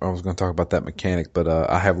was going to talk about that mechanic, but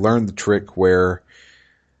I have learned the trick where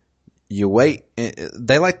you wait.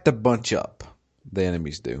 They like to bunch up. The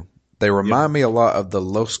enemies do. They remind me a lot of the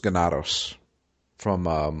Los Ganados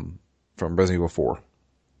from Resident Evil 4.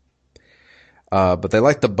 But they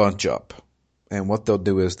like to bunch up, and what they'll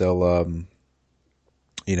do is they'll,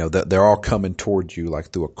 they're all coming towards you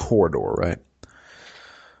like through a corridor, right?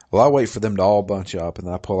 Well, I wait for them to all bunch up, and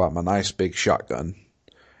then I pull out my nice big shotgun,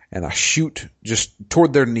 and I shoot just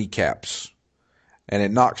toward their kneecaps, and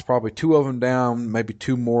it knocks probably 2 of them down, maybe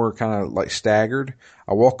 2 more kind of like staggered.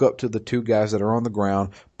 I walk up to the 2 guys that are on the ground,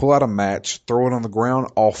 pull out a match, throw it on the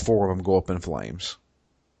ground, all 4 of them go up in flames.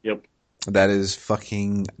 Yep. That is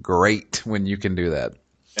fucking great when you can do that.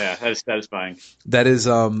 Yeah, that is satisfying. That is,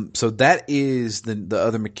 so that is the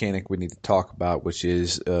other mechanic we need to talk about, which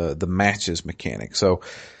is, the matches mechanic. So,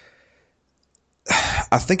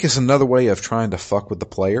 I think it's another way of trying to fuck with the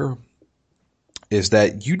player. is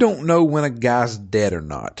that you don't know when a guy's dead or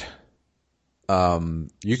not.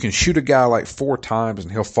 You can shoot a guy like 4 times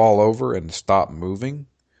and he'll fall over and stop moving,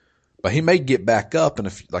 but he may get back up in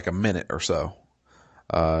like a minute or so.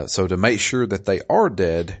 So to make sure that they are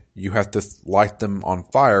dead, you have to light them on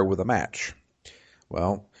fire with a match.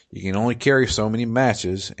 Well, you can only carry so many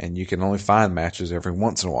matches, and you can only find matches every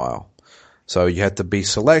once in a while. So you have to be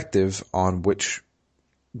selective on which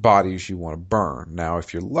bodies you want to burn. Now,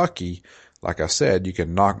 if you're lucky, like I said, you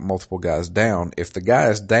can knock multiple guys down. If the guy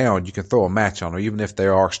is down, you can throw a match on them, even if they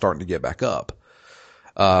are starting to get back up.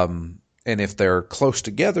 And if they're close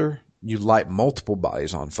together, you light multiple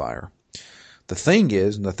bodies on fire. The thing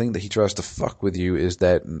is, and the thing that he tries to fuck with you is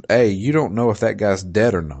that, A, you don't know if that guy's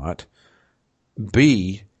dead or not.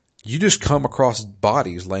 B, you just come across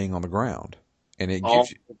bodies laying on the ground. And it all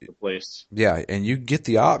gives you, over the place. yeah, and you get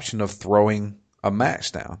the option of throwing a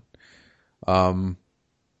match down.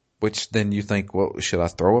 Which then you think, well, should I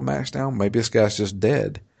throw a match down? Maybe this guy's just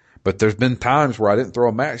dead. But there's been times where I didn't throw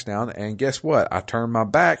a match down, and guess what? I turn my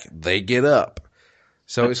back, they get up.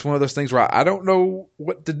 So it's one of those things where I don't know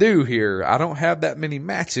what to do here. I don't have that many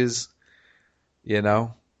matches, you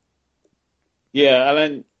know? Yeah, and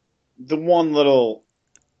then the one little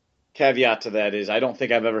caveat to that is I don't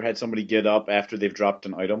think I've ever had somebody get up after they've dropped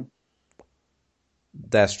an item.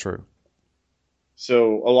 That's true.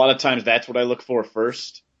 So a lot of times that's what I look for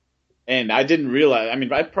first. And I didn't realize, I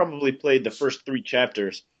mean, I probably played the first 3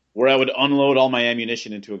 chapters where I would unload all my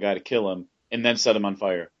ammunition into a guy to kill him and then set him on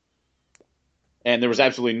fire. And there was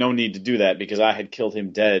absolutely no need to do that because I had killed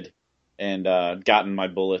him dead and gotten my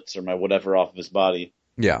bullets or my whatever off of his body.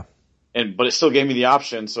 Yeah. But it still gave me the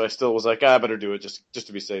option, so I still was like, I better do it just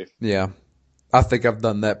to be safe. Yeah. I think I've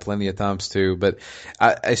done that plenty of times too, but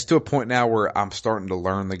it's to a point now where I'm starting to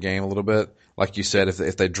learn the game a little bit. Like you said,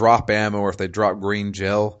 if they drop ammo or if they drop green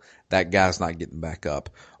gel, that guy's not getting back up.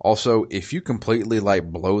 Also, if you completely like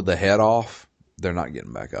blow the head off, they're not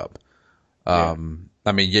getting back up. Yeah.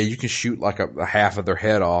 I mean, yeah, you can shoot like a half of their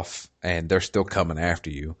head off and they're still coming after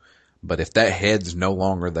you. But if that head's no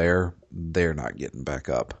longer there, they're not getting back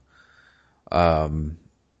up. And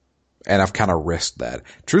I've kind of risked that.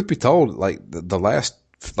 Truth be told, like the last,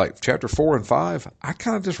 like chapter 4 and 5, I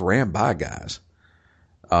kind of just ran by guys.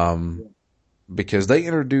 Because they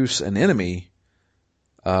introduce an enemy,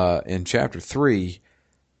 in chapter 3.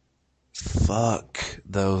 Fuck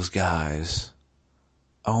those guys.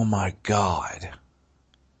 Oh my God.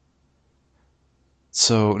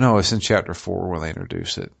 So, no, it's in chapter 4 where they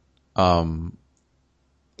introduce it.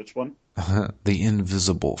 Which one? The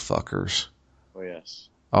invisible fuckers. Oh, yes.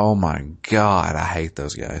 Oh my God, I hate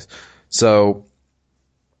those guys. So,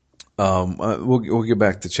 we'll get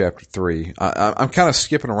back to chapter 3. I'm kind of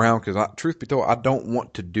skipping around because, truth be told, I don't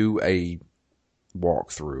want to do a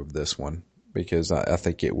walkthrough of this one because I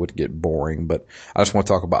think it would get boring. But I just want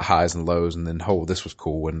to talk about highs and lows, and then, oh, this was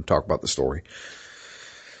cool, and talk about the story.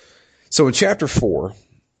 So in chapter 4,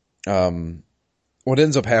 what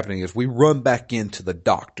ends up happening is we run back into the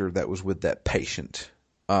doctor that was with that patient.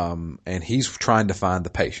 And he's trying to find the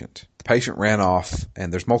patient. The patient ran off,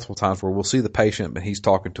 and there's multiple times where we'll see the patient, but he's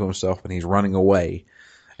talking to himself and he's running away.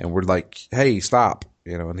 And we're like, hey, stop,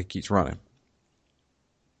 and he keeps running.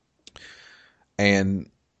 And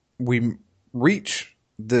we reach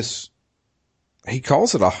this, he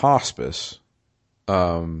calls it a hospice.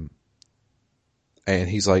 And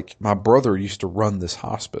he's like, my brother used to run this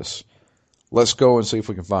hospice. Let's go and see if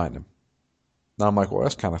we can find him. Now I'm like, well,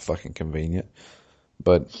 that's kind of fucking convenient.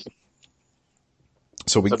 But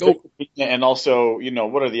so we go. And also,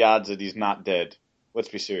 what are the odds that he's not dead? Let's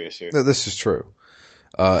be serious here. This is true.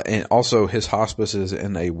 And also his hospice is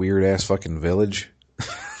in a weird ass fucking village.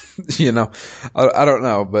 I don't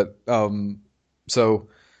know, but, so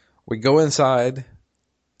we go inside,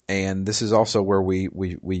 and this is also where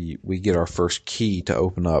we get our first key to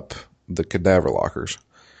open up the cadaver lockers.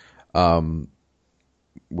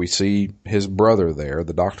 We see his brother there.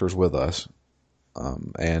 The doctor's with us.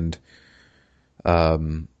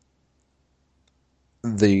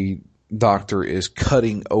 The doctor is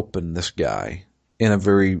cutting open this guy in a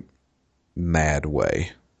very mad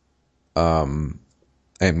way. And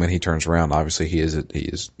when he turns around, obviously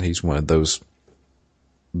he's one of those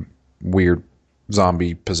weird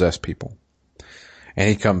zombie possessed people. And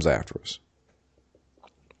he comes after us.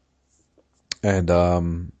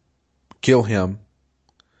 And, kill him.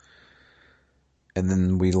 And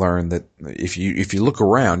then we learn that if you look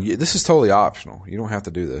around, this is totally optional. You don't have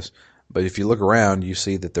to do this. But if you look around, you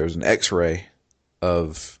see that there's an X-ray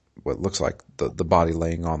of what looks like the body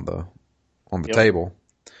laying on the table.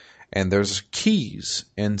 And there's keys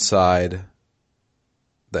inside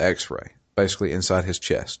the X-ray. basically inside his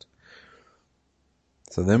chest.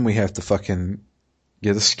 So then we have to fucking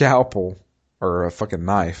get a scalpel or a fucking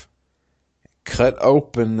knife, cut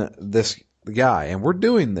open this guy, and we're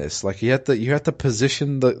doing this like you have to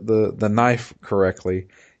position the knife correctly.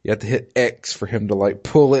 You have to hit X for him to like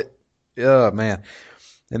pull it. Oh man.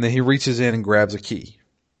 And then he reaches in and grabs a key.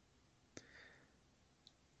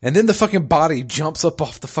 And then the fucking body jumps up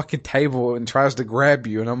off the fucking table and tries to grab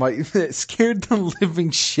you. And I'm like, it scared the living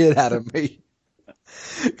shit out of me.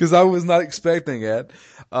 Because I was not expecting it.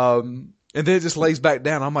 And then it just lays back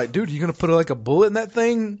down. I'm like, dude, are you going to put like a bullet in that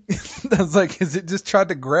thing? I was like, is it just tried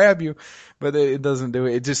to grab you? But it doesn't do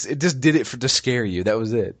it. It just did it to scare you. That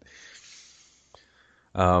was it.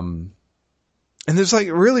 And there's like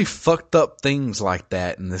really fucked up things like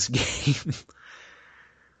that in this game.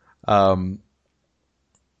 And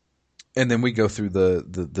then we go through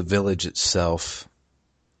the village itself,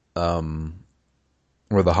 where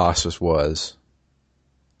the hospice was.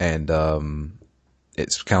 And,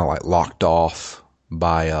 it's kind of like locked off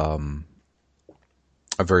by,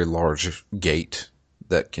 a very large gate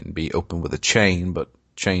that can be opened with a chain, but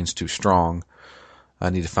chain's too strong. I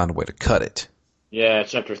need to find a way to cut it. Yeah,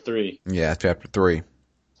 chapter 3. Yeah, chapter 3.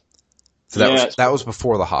 So that was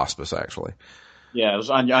before the hospice, actually. Yeah, it was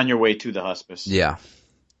on your way to the hospice. Yeah.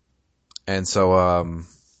 And so,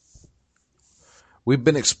 we've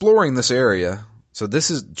been exploring this area. So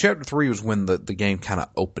this is, chapter 3 was when the game kind of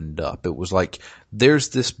opened up. It was like, here's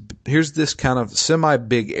this kind of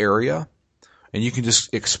semi-big area, and you can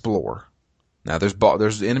just explore. Now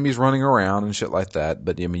there's enemies running around and shit like that,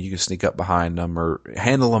 but I mean, you can sneak up behind them or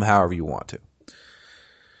handle them however you want to.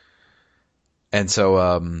 And so,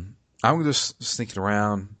 I'm just sneaking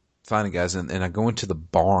around, finding guys, and I go into the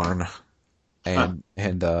barn, and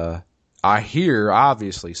I hear,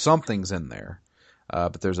 obviously, something's in there.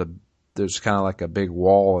 But there's kind of like a big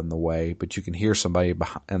wall in the way, but you can hear somebody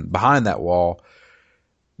behind that wall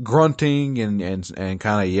grunting and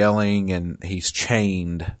kind of yelling, and he's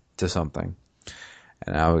chained to something.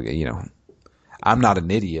 And I'm not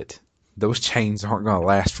an idiot. Those chains aren't going to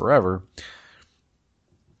last forever.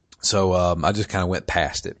 So, I just kind of went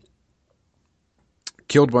past it.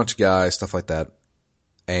 Killed a bunch of guys, stuff like that.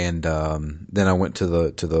 And, then I went to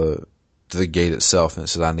the gate itself, and it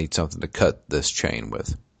said I need something to cut this chain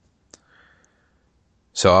with.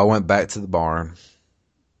 So I went back to the barn,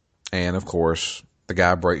 and of course, the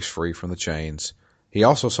guy breaks free from the chains. He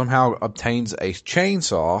also somehow obtains a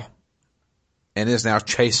chainsaw and is now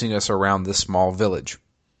chasing us around this small village.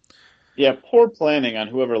 Yeah, poor planning on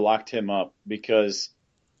whoever locked him up, because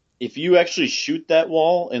if you actually shoot that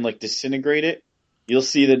wall and like disintegrate it, you'll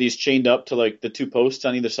see that he's chained up to like the two posts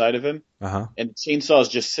on either side of him. Uh-huh. And the chainsaw is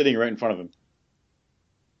just sitting right in front of him.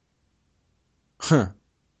 Huh.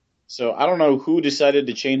 So I don't know who decided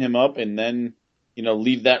to chain him up and then,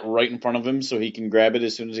 leave that right in front of him so he can grab it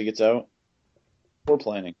as soon as he gets out. Poor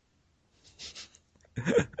planning.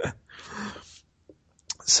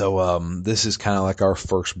 So, this is kind of like our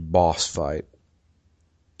first boss fight.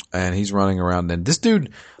 And he's running around, and this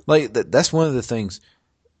dude, like, that's one of the things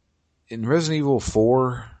in Resident Evil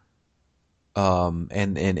 4,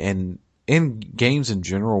 and in games in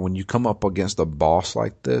general, when you come up against a boss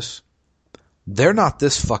like this, they're not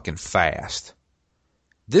this fucking fast.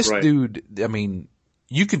 This right. Dude, I mean,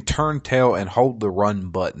 you can turn tail and hold the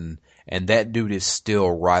run button, and that dude is still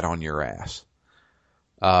right on your ass.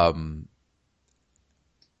 And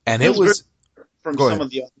it was from some of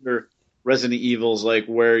the other Resident Evils, like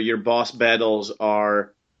where your boss battles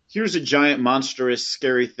are, here's a giant, monstrous,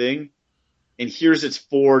 scary thing, and here's its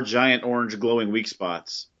 4 giant orange glowing weak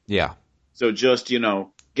spots. Yeah. So just,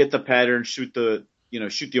 get the pattern, shoot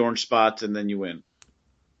the orange spots, and then you win.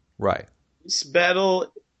 Right. This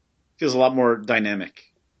battle feels a lot more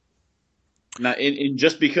dynamic. Now, in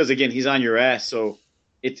just because, again, he's on your ass, so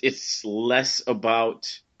it's less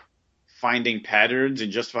about finding patterns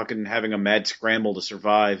and just fucking having a mad scramble to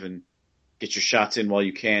survive and get your shots in while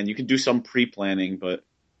you can. You can do some pre-planning, but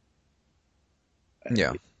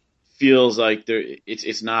yeah, it feels like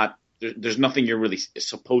it's not. There's nothing you're really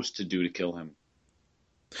supposed to do to kill him.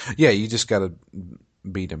 Yeah, you just got to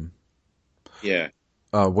beat him. Yeah.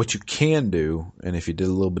 What you can do, and if you did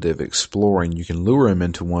a little bit of exploring, you can lure him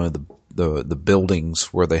into one of the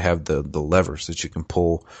buildings where they have the levers that you can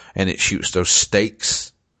pull, and it shoots those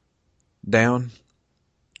stakes down,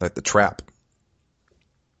 like the trap.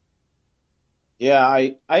 Yeah,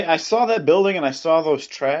 I saw that building and I saw those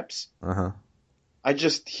traps. Uh-huh.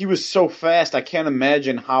 He was so fast, I can't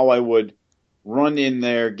imagine how I would run in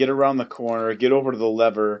there, get around the corner, get over to the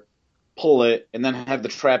lever, pull it, and then have the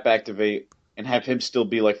trap activate and have him still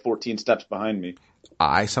be like 14 steps behind me.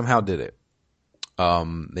 I somehow did it.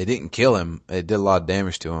 They didn't kill him. It did a lot of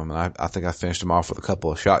damage to him, and I think I finished him off with a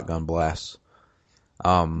couple of shotgun blasts.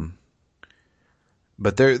 But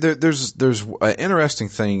there's an interesting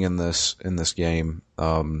thing in this game,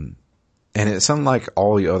 and it's unlike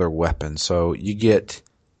all the other weapons. So you get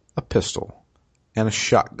a pistol and a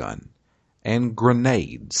shotgun and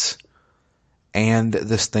grenades and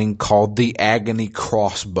this thing called the Agony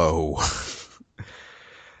Crossbow.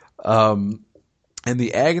 And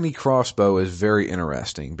the Agony Crossbow is very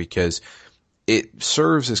interesting because it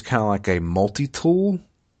serves as kind of like a multi-tool,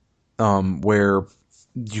 where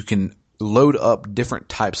you can load up different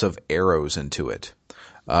types of arrows into it.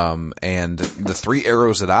 And the 3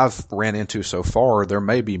 arrows that I've ran into so far, there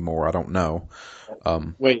may be more, I don't know.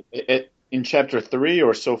 Wait, in chapter 3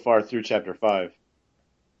 or so far through chapter 5?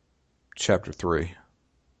 Chapter 3.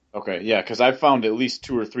 Okay, yeah, because I've found at least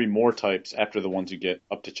 2 or 3 more types after the ones you get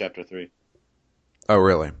up to chapter 3. Oh,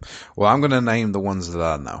 really? Well, I'm going to name the ones that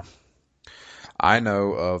I know. I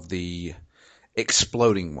know of the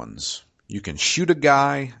exploding ones. You can shoot a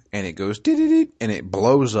guy, and it goes dee-dee-dee, and it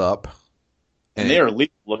blows up. And they are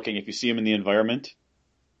lethal looking if you see them in the environment.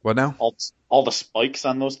 What now? All the spikes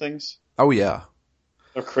on those things. Oh, yeah.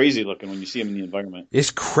 They're crazy looking when you see them in the environment.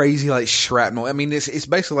 It's crazy like shrapnel. I mean, it's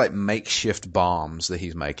basically like makeshift bombs that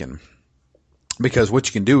he's making. Because what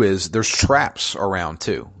you can do is there's traps around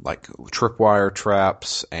too, like tripwire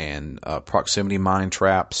traps and proximity mine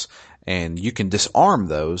traps, and you can disarm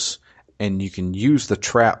those, and you can use the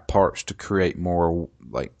trap parts to create more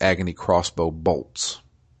like Agony Crossbow bolts.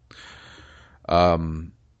 But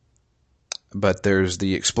there's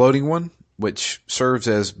the exploding one, which serves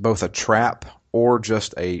as both a trap or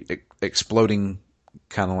just a exploding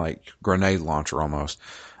kind of like grenade launcher almost.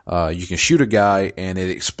 You can shoot a guy and it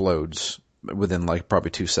explodes within like probably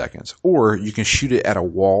 2 seconds. Or you can shoot it at a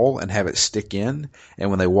wall and have it stick in, and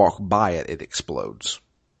when they walk by it, it explodes.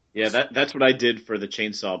 Yeah, that's what I did for the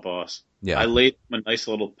chainsaw boss. Yeah. I laid him a nice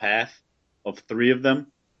little path of 3 of them.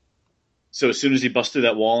 So as soon as he busted through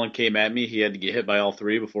that wall and came at me, he had to get hit by all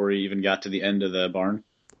 3 before he even got to the end of the barn.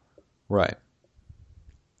 Right.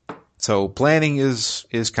 So planning is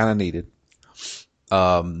kind of needed.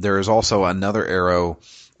 There is also another arrow,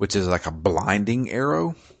 which is like a blinding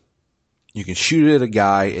arrow. You can shoot it at a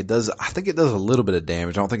guy. I think it does a little bit of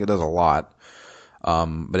damage. I don't think it does a lot.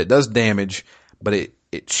 But it does damage, but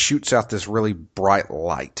it shoots out this really bright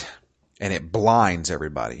light, and it blinds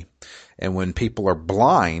everybody. And when people are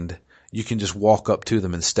blind, you can just walk up to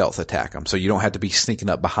them and stealth attack them. So you don't have to be sneaking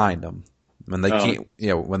up behind them. When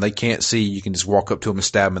they can't see, you can just walk up to them and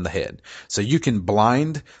stab them in the head. So you can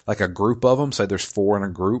blind like a group of them. Say there's 4 in a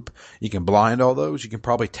group. You can blind all those. You can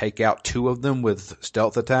probably take out 2 of them with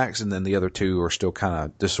stealth attacks, and then the other 2 are still kind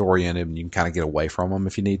of disoriented, and you can kind of get away from them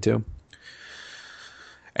if you need to.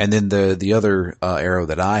 And then the other arrow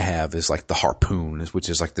that I have is like the harpoon, which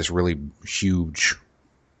is like this really huge,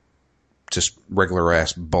 just regular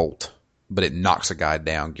ass bolt, but it knocks a guy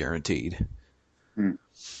down guaranteed. Hmm.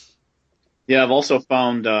 Yeah, I've also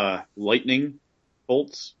found lightning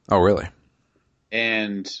bolts. Oh, really?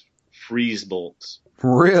 And freeze bolts.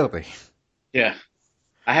 Really? Yeah.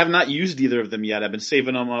 I have not used either of them yet. I've been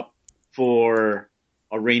saving them up for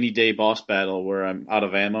a rainy day boss battle where I'm out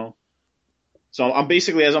of ammo. So I'm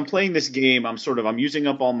basically, as I'm playing this game, I'm using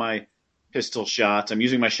up all my pistol shots. I'm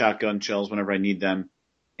using my shotgun shells whenever I need them.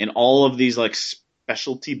 And all of these like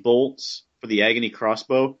specialty bolts for the Agony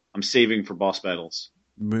Crossbow, I'm saving for boss battles.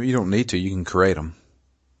 You don't need to. You can create them.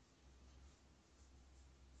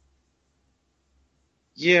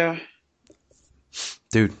 Yeah.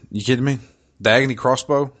 Dude, you kidding me? The Agony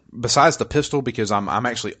Crossbow, besides the pistol, because I'm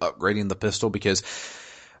actually upgrading the pistol because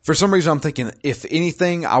for some reason I'm thinking if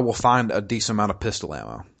anything, I will find a decent amount of pistol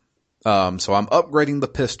ammo. So I'm upgrading the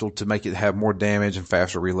pistol to make it have more damage and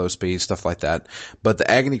faster reload speed, stuff like that. But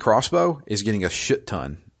the Agony Crossbow is getting a shit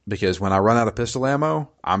ton because when I run out of pistol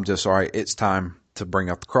ammo, I'm just, all right, it's time to bring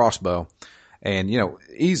up the crossbow. And,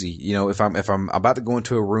 easy. If I'm about to go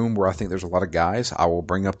into a room where I think there's a lot of guys, I will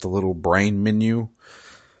bring up the little brain menu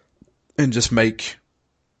and just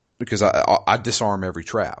because I disarm every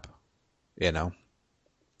trap, So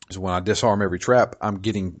when I disarm every trap, I'm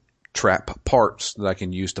getting trap parts that I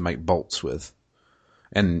can use to make bolts with.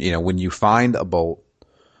 And, when you find a bolt,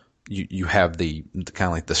 you have the kind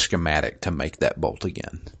of like the schematic to make that bolt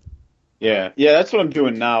again. Yeah, that's what I'm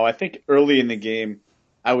doing now. I think early in the game,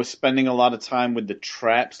 I was spending a lot of time with the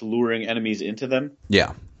traps luring enemies into them.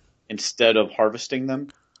 Yeah. Instead of harvesting them.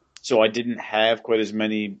 So I didn't have quite as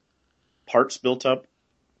many parts built up.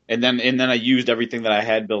 And then I used everything that I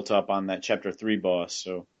had built up on that chapter 3 boss.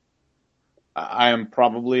 So I am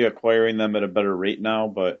probably acquiring them at a better rate now,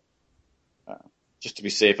 but just to be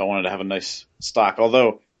safe, I wanted to have a nice stock.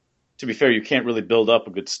 Although, to be fair, you can't really build up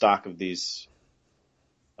a good stock of these,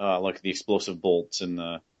 like the explosive bolts and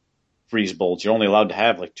the freeze bolts. You're only allowed to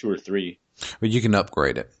have like 2 or 3. But you can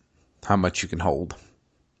upgrade it. How much you can hold.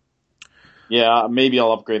 Yeah, maybe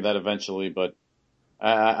I'll upgrade that eventually, but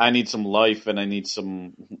I need some life and I need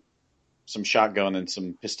some shotgun and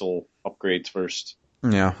some pistol upgrades first.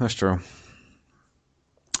 Yeah, that's true.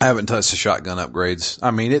 I haven't touched the shotgun upgrades. I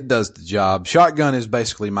mean, it does the job. Shotgun is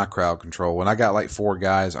basically my crowd control. When I got like 4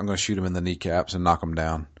 guys, I'm going to shoot them in the kneecaps and knock them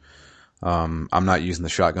down. I'm not using the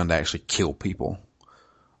shotgun to actually kill people.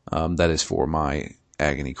 That is for my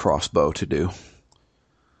agony crossbow to do.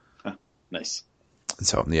 Nice.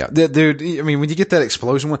 So, yeah. Dude, I mean, when you get that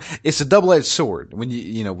explosion one, it's a double-edged sword. When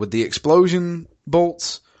you know, with the explosion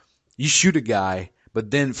bolts, you shoot a guy, but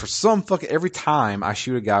then for some every time I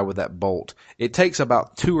shoot a guy with that bolt, it takes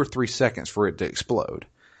about 2 or 3 seconds for it to explode.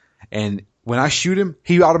 And when I shoot him,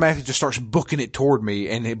 he automatically just starts booking it toward me,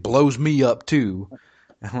 and it blows me up too.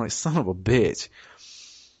 And I'm like, son of a bitch.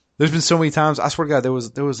 There's been so many times, I swear to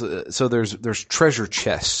God, there's treasure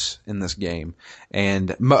chests in this game,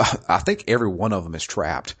 and I think every one of them is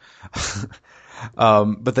trapped.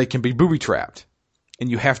 But they can be booby trapped,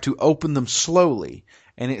 and you have to open them slowly,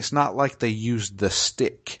 and it's not like they use the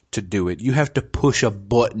stick to do it. You have to push a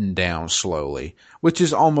button down slowly, which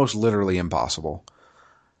is almost literally impossible.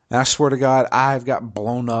 And I swear to God, I've got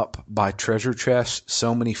blown up by treasure chests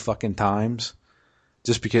so many fucking times.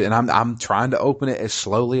 Just because, and I'm trying to open it as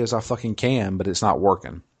slowly as I fucking can, but it's not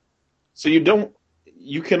working. So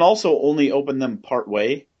you can also only open them part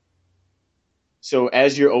way. So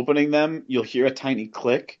as you're opening them, you'll hear a tiny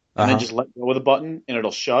click, and then just let go of the button, and it'll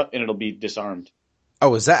shut, and it'll be disarmed.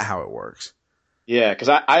 Oh, is that how it works? Yeah, because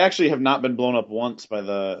I actually have not been blown up once by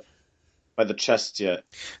the chests yet.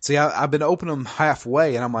 See, I've been opening them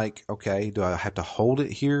halfway, and I'm like, okay, do I have to hold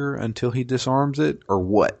it here until he disarms it, or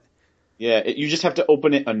what? Yeah, you just have to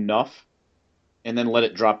open it enough, and then let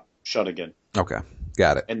it drop shut again. Okay,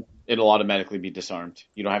 got it. And it'll automatically be disarmed.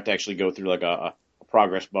 You don't have to actually go through like a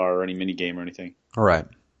progress bar or any mini game or anything. All right.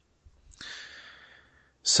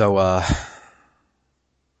 So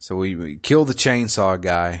we kill the chainsaw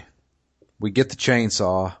guy. We get the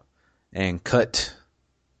chainsaw and cut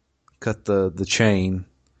the chain,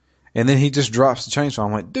 and then he just drops the chainsaw.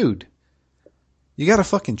 I'm like, dude, you got a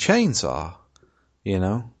fucking chainsaw, you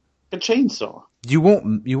know? A chainsaw. You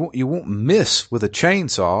won't miss with a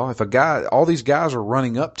chainsaw. If all these guys are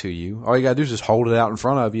running up to you, all you gotta do is just hold it out in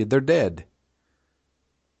front of you. They're dead.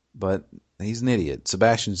 But he's an idiot.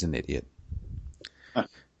 Sebastian's an idiot. Huh.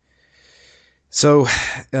 So,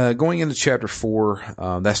 going into chapter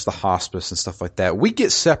 4, that's the hospice and stuff like that. We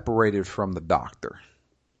get separated from the doctor.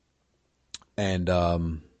 And,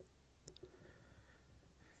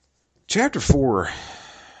 chapter 4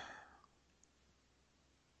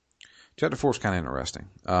 is kind of interesting.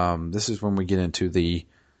 This is when we get into the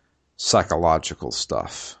psychological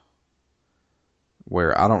stuff,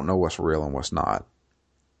 where I don't know what's real and what's not.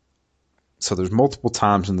 So there's multiple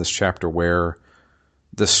times in this chapter where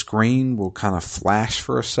the screen will kind of flash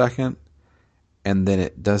for a second, and then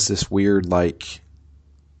it does this weird, like,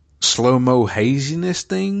 slow-mo haziness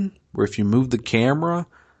thing, where if you move the camera,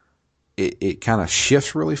 it kind of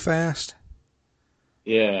shifts really fast.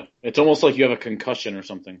 Yeah, it's almost like you have a concussion or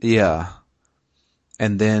something. Yeah.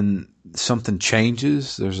 And then something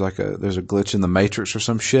changes. There's a glitch in the Matrix or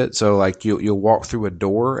some shit. So like you'll walk through a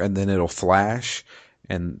door and then it'll flash,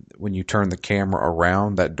 and when you turn the camera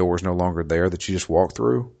around, that door is no longer there that you just walked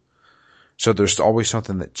through. So there's always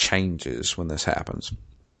something that changes when this happens.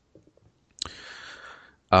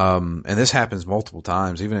 And this happens multiple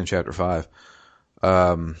times, even in chapter 5.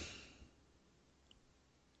 And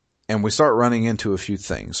we start running into a few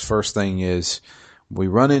things. First thing is we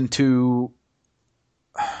run into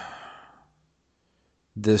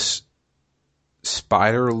this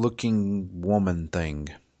spider-looking woman thing,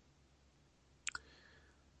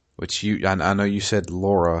 which I know you said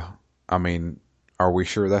Laura. I mean, are we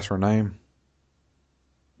sure that's her name?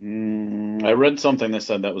 I read something that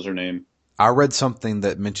said that was her name. I read something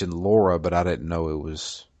that mentioned Laura, but I didn't know it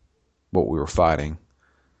was what we were fighting.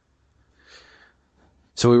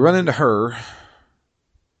 So we run into her,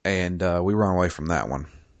 and we run away from that one.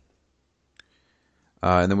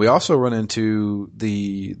 And then we also run into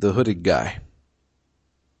the hooded guy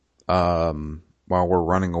while we're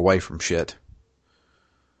running away from shit.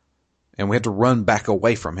 And we have to run back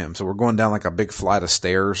away from him. So we're going down like a big flight of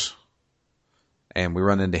stairs, and we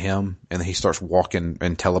run into him, and then he starts walking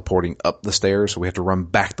and teleporting up the stairs, so we have to run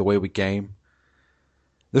back the way we came.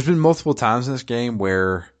 There's been multiple times in this game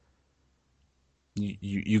where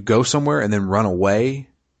you go somewhere and then run away,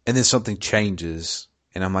 and then something changes,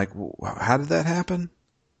 and I'm like, how did that happen?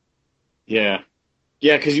 Yeah.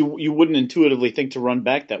 Yeah, because you wouldn't intuitively think to run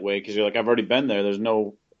back that way because you're like, I've already been there. There's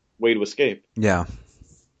no way to escape. Yeah.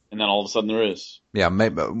 And then all of a sudden there is. Yeah,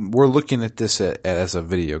 maybe we're looking at this as a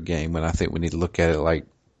video game, and I think we need to look at it like,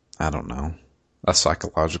 I don't know, a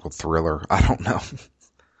psychological thriller. I don't know.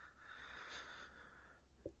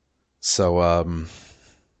 So,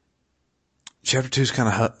 Chapter 2 is kind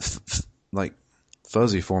of like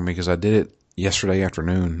fuzzy for me because I did it yesterday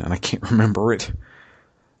afternoon, and I can't remember it.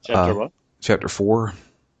 Chapter what? Chapter 4.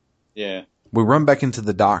 Yeah. We run back into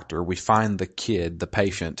the doctor. We find the kid, the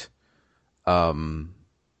patient. I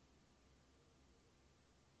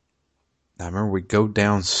remember we go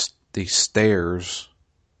down these stairs.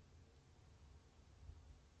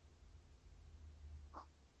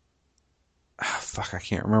 Fuck, I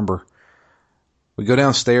can't remember. We go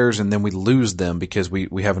downstairs and then we lose them because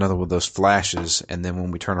we have another one of those flashes, and then when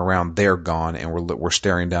we turn around, they're gone, and we're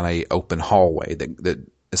staring down a open hallway that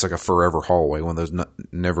it's like a forever hallway, one of those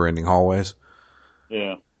never ending hallways.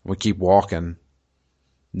 Yeah. We keep walking.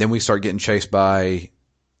 Then we start getting chased by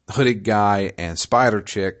hooded guy and spider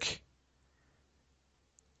chick.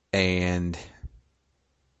 And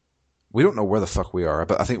we don't know where the fuck we are,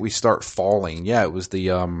 but I think we start falling. Yeah, it was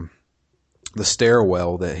the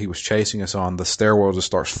stairwell that he was chasing us on. The stairwell just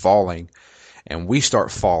starts falling, and we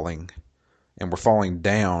start falling, and we're falling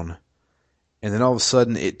down. And then all of a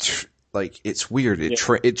sudden, it's weird.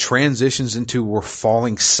 It transitions into we're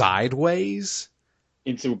falling sideways.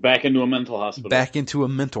 Back into a mental hospital. Back into a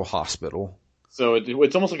mental hospital. So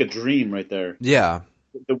it's almost like a dream right there. Yeah.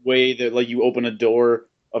 The way that like you open a door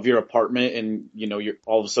of your apartment and you're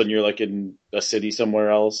all of a sudden you're like in a city somewhere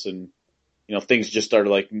else, and things just started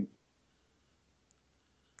like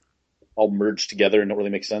all merged together and don't really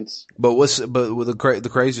make sense. But the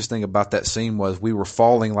craziest thing about that scene was we were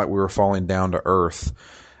falling like we were falling down to earth,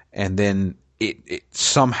 and then it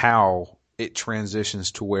somehow it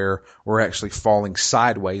transitions to where we're actually falling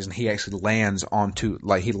sideways, and he actually lands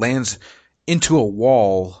into a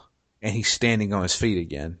wall, and he's standing on his feet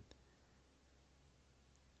again.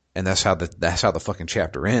 And that's how the fucking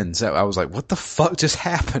chapter ends. I was like, what the fuck just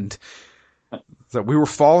happened? So we were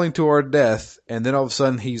falling to our death, and then all of a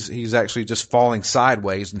sudden he's actually just falling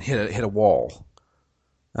sideways and hit a wall.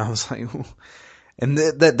 I was like, and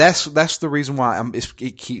that's the reason why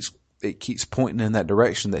it keeps pointing in that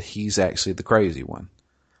direction, that he's actually the crazy one.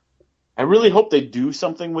 I really hope they do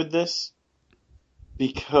something with this,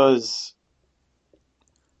 because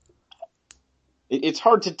it's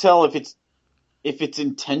hard to tell if it's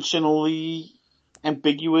intentionally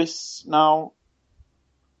ambiguous now.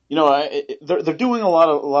 They're doing a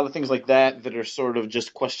lot of things like that are sort of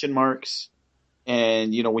just question marks.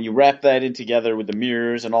 And, when you wrap that in together with the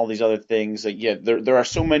mirrors and all these other things, there are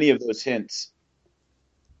so many of those hints.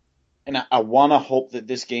 And I want to hope that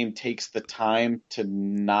this game takes the time to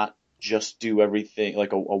not just do everything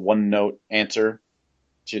like a one-note answer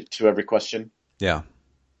to every question. Yeah.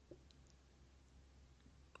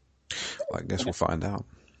 Well, I guess we'll find out.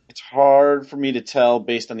 It's hard for me to tell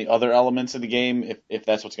based on the other elements of the game if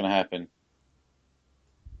that's what's going to happen.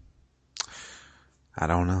 I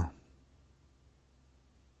don't know.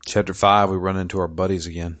 Chapter 5, we run into our buddies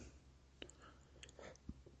again.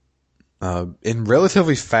 In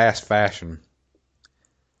relatively fast fashion.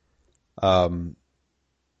 We're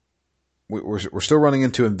still running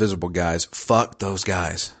into invisible guys. Fuck those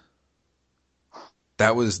guys.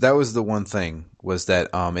 That was the one thing, was that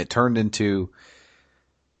it turned into,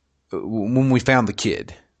 when we found the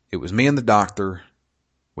kid, it was me and the doctor.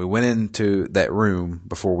 We went into that room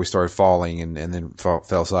before we started falling and then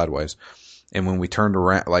fell sideways. And when we turned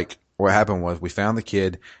around, like, what happened was we found the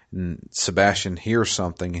kid, and Sebastian hears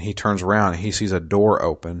something, and he turns around and he sees a door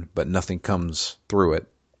open, but nothing comes through it.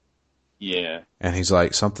 Yeah. And he's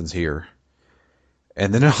like, something's here.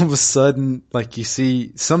 And then all of a sudden, like,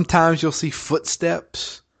 sometimes you'll see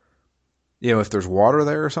footsteps, if there's water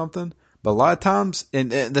there or something. But a lot of times,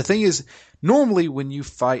 and the thing is, normally when you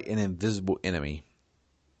fight an invisible enemy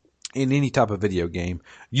in any type of video game,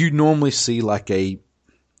 you normally see like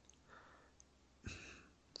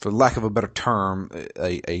for lack of a better term,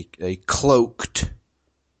 a cloaked.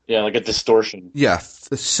 Yeah, like a distortion. Yeah,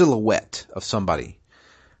 a silhouette of somebody.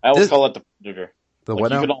 I always call it the predator. The like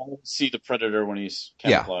what you now? can always see the predator when he's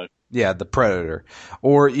camouflaged. Yeah, the predator.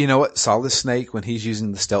 Or, Solid Snake when he's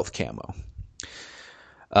using the stealth camo.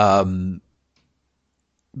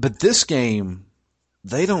 But this game,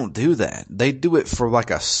 they don't do that. They do it for like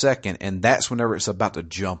a second, and that's whenever it's about to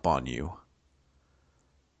jump on you.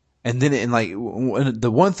 And then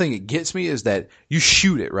the one thing that gets me is that you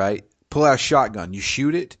shoot it, right? Pull out a shotgun, you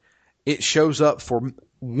shoot it, it shows up for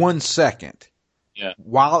 1 second. Yeah.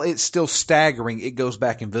 While it's still staggering, it goes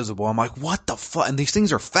back invisible. I'm like, what the fuck? And these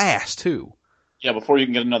things are fast too. Yeah, before you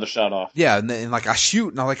can get another shot off. Yeah, and I shoot,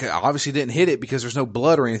 and I obviously didn't hit it because there's no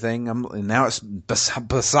blood or anything. And now it's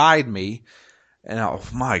beside me. And oh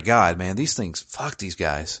my God, man, these things, fuck these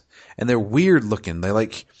guys. And they're weird looking. They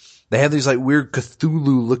have these like weird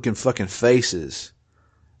Cthulhu looking fucking faces.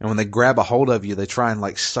 And when they grab a hold of you, they try and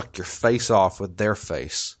like suck your face off with their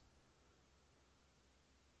face.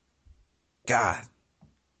 God.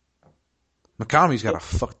 Mikami's got a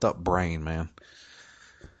fucked up brain, man.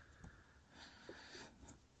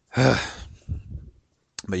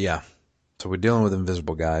 But yeah. So we're dealing with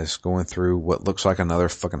invisible guys going through what looks like another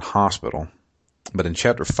fucking hospital. But in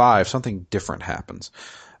chapter 5, something different happens.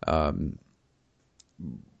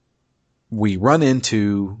 We run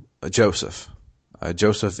into Joseph.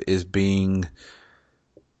 Joseph is being,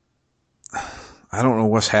 I don't know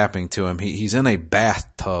what's happening to him. He's in a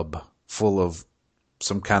bathtub full of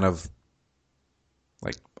some kind of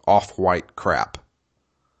like off-white crap.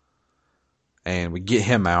 And we get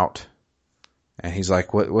him out and he's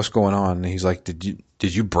like, what's going on? And he's like, did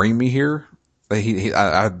you bring me here?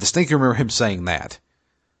 I distinctly remember him saying that.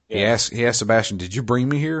 Yeah. He asked Sebastian, did you bring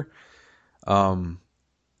me here? And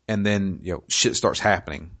then, shit starts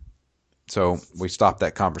happening. So we stopped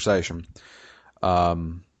that conversation.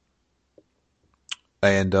 And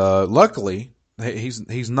luckily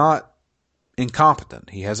he's not incompetent.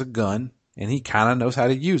 He has a gun and he kind of knows how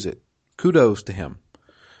to use it. Kudos to him.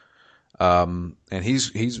 And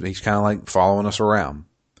he's kind of like following us around.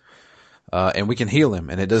 And we can heal him,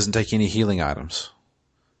 and it doesn't take any healing items.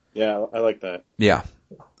 Yeah, I like that. Yeah.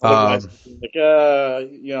 I'm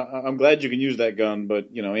glad you can use that gun, but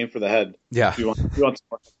aim for the head. Yeah. You want some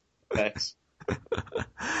more attacks.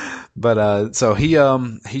 But so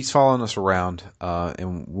he's following us around,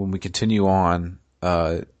 and when we continue on,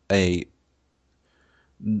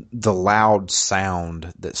 the loud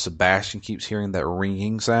sound that Sebastian keeps hearing, that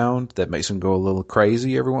ringing sound that makes him go a little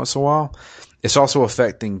crazy every once in a while, it's also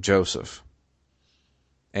affecting Joseph.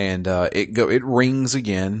 And it rings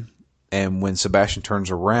again, and when Sebastian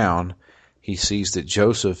turns around, he sees that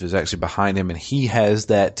Joseph is actually behind him, and he has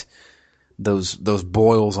those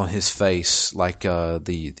boils on his face like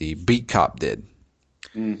the beat cop did.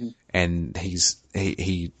 Mm-hmm. And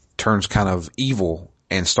he turns kind of evil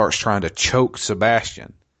and starts trying to choke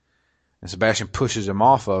Sebastian. And Sebastian pushes him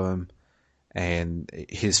off of him, and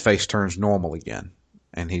his face turns normal again.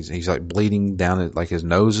 And he's like bleeding down, like his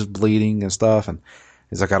nose is bleeding and stuff. And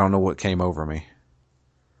he's like, I don't know what came over me.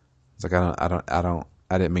 It's like,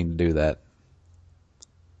 I didn't mean to do that.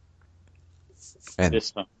 And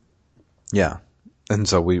yeah. And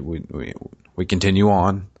so we continue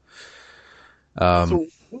on. So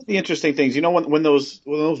one of the interesting things, when those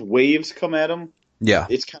waves come at him, yeah,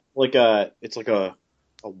 it's kind of like a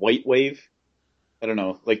white wave. I don't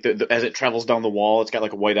know, like as it travels down the wall, it's got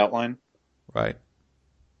like a white outline. Right.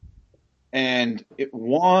 And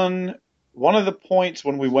one of the points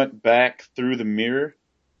when we went back through the mirror,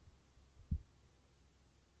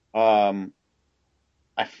 we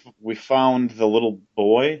found the little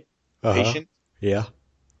boy patient. Yeah.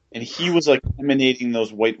 And he was like emanating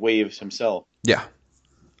those white waves himself. Yeah.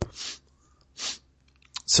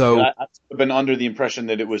 So I've been under the impression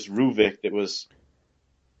that it was Ruvik that was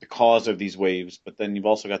the cause of these waves, but then you've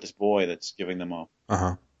also got this boy that's giving them off.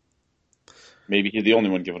 Uh-huh. Maybe he's the only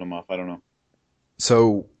one giving them off. I don't know.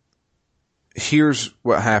 So here's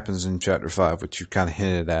what happens in chapter 5, which you kind of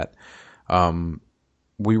hinted at.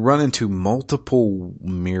 We run into multiple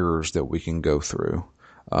mirrors that we can go through,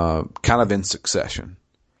 kind of in succession.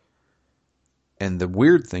 And the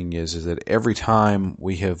weird thing is that every time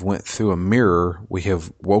we have went through a mirror, we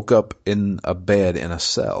have woke up in a bed in a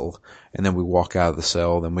cell, and then we walk out of the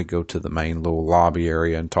cell, then we go to the main little lobby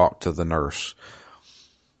area and talk to the nurse.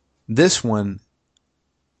 This one,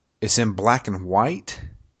 it's in black and white,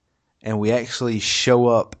 and we actually show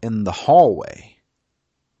up in the hallway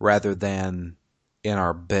rather than in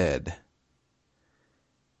our bed.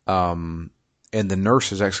 And the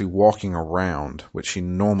nurse is actually walking around, which she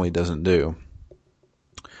normally doesn't do.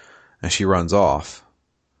 And she runs off.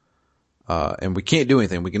 And we can't do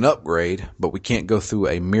anything. We can upgrade, but we can't go through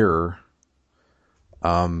a mirror.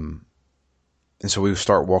 And so we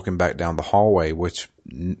start walking back down the hallway, which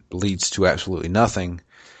leads to absolutely nothing.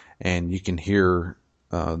 And you can hear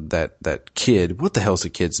that kid. What the hell's the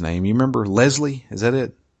kid's name? You remember Leslie? Is that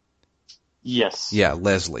it? Yes. Yeah,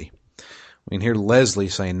 Leslie. We can hear Leslie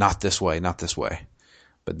saying, "Not this way, not this way."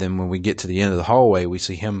 But then when we get to the end of the hallway, we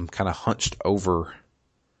see him kind of hunched over,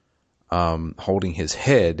 holding his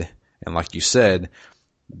head. And like you said,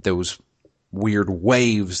 those weird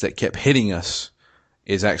waves that kept hitting us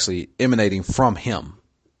is actually emanating from him.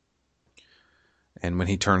 And when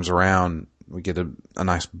he turns around, we get a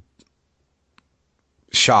nice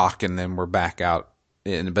shock, and then we're back out.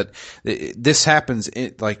 But this happens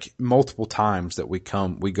like multiple times that we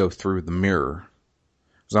go through the mirror.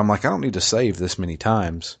 So I'm like, I don't need to save this many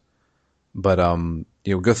times. But, go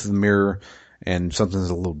through the mirror and something's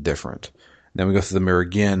a little different. Then we go through the mirror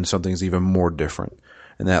again, something's even more different.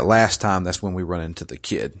 And that last time, that's when we run into the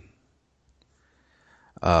kid.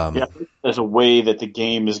 There's a way that the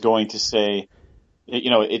game is going to say,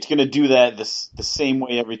 it's going to do that the same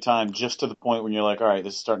way every time, just to the point when you're like, all right,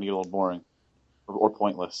 this is starting to get a little boring or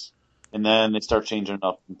pointless. And then they start changing it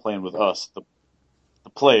up and playing with us, the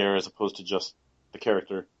player, as opposed to just the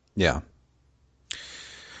character. Yeah.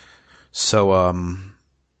 So,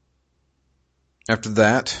 after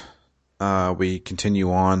that, we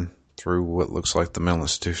continue on through what looks like the mental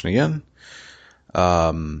institution again.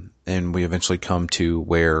 And we eventually come to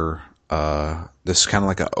where, this is kind of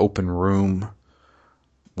like an open room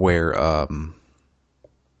where,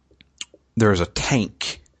 there's a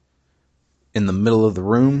tank in the middle of the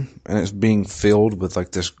room, and it's being filled with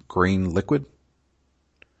like this green liquid.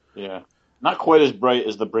 Yeah. Not quite as bright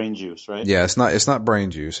as the brain juice, right? Yeah, it's not brain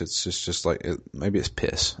juice. It's just like, maybe it's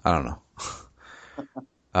piss. I don't know.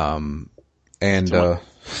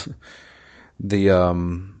 The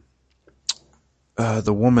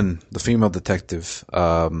woman, the female detective,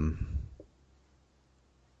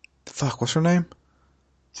 what's her name?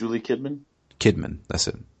 Julie Kidman? Kidman, that's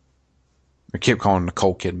it. I keep calling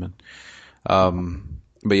Nicole Kidman.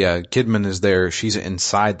 But yeah, Kidman is there. She's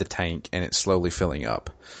inside the tank, and it's slowly filling up.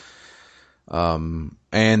 And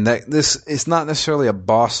it's not necessarily a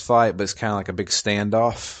boss fight, but it's kind of like a big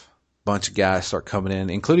standoff. Bunch of guys start coming in,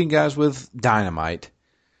 including guys with dynamite,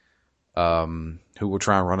 who will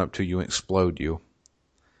try and run up to you and explode you.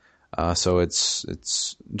 So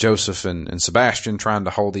it's Joseph and Sebastian trying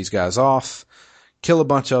to hold these guys off, kill a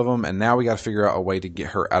bunch of them, and now we got to figure out a way to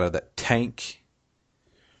get her out of that tank.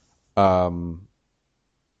 So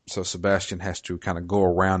Sebastian has to kind of go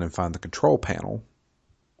around and find the control panel.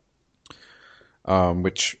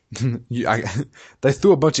 Which they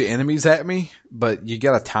threw a bunch of enemies at me, but you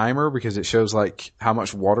got a timer because it shows like how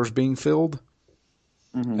much water's being filled.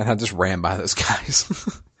 Mm-hmm. And I just ran by those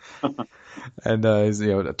guys. And,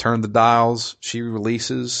 to turn the dials, she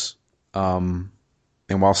releases, and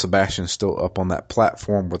while Sebastian's still up on that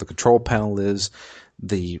platform where the control panel is,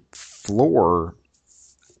 the floor,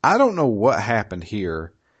 I don't know what happened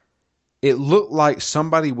here. It looked like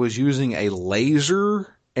somebody was using a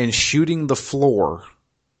laser and shooting the floor,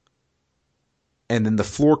 and then the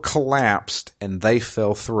floor collapsed and they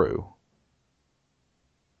fell through.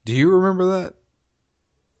 Do you remember that?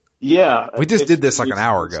 Yeah. We just did this like an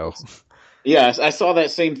hour ago. Yeah, I saw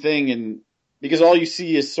that same thing, and because all you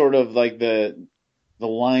see is sort of like the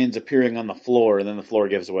lines appearing on the floor, and then the floor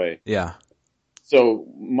gives way. Yeah. So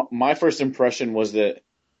my first impression was that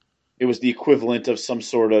it was the equivalent of some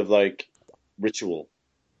sort of like ritual.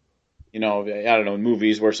 I don't know, in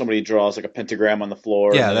movies where somebody draws like a pentagram on the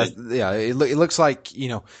floor. Yeah, it looks like,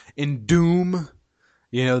 in Doom,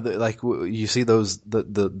 like you see those,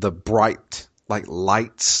 the bright, like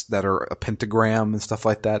lights that are a pentagram and stuff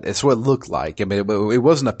like that. It's what it looked like. I mean, it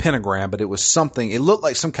wasn't a pentagram, but it was something, it looked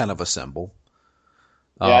like some kind of a symbol.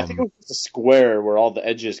 Yeah, I think it was just a square where all the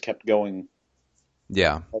edges kept going.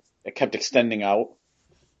 Yeah. It kept extending out.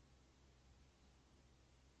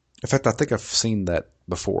 In fact, I think I've seen that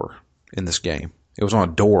before in this game. It was on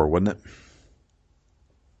a door, wasn't it?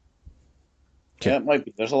 Yeah, it might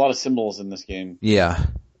be. There's a lot of symbols in this game. Yeah.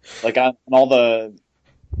 Like on all the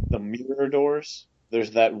mirror doors,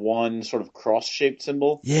 there's that one sort of cross-shaped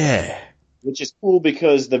symbol. Yeah. Which is cool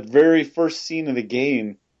because the very first scene of the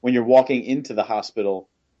game, when you're walking into the hospital,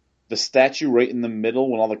 the statue right in the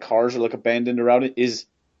middle, when all the cars are like abandoned around it,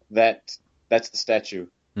 that's the statue.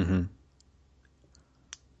 Mm-hmm.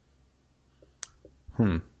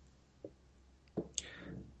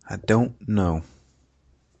 I don't know.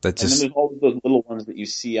 And then there's all those little ones that you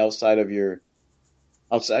see outside of your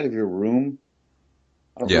room. I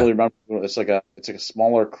don't really remember. It's like a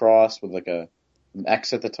smaller cross with like an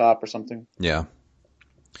X at the top or something. Yeah.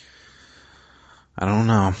 I don't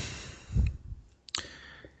know.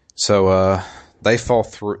 So they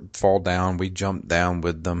fall down. We jump down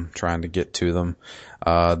with them, trying to get to them.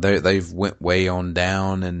 They've went way on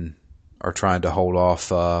down and are trying to hold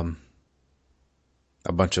off a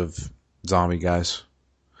bunch of zombie guys.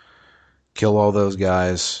 kill all those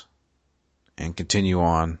guys, and continue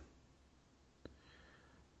on.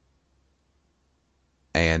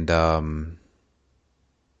 And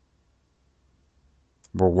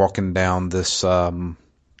we're walking down this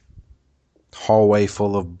hallway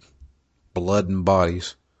full of blood and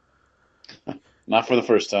bodies. Not for the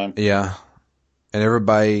first time. Yeah. And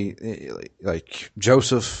everybody, like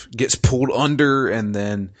Joseph gets pulled under, and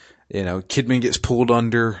then, Kidman gets pulled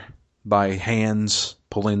under by hands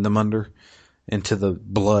pulling them under into the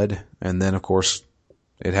blood. And then, of course,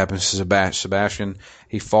 it happens to Sebastian.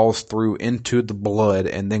 He falls through into the blood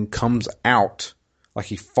and then comes out like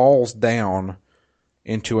he falls down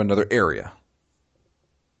into another area.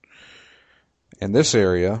 And this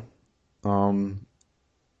area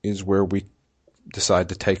is where we decide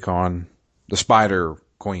to take on the Spider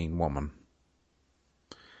Queen woman.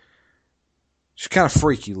 She's kind of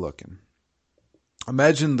freaky looking.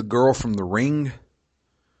 Imagine the girl from The Ring,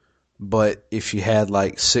 but if she had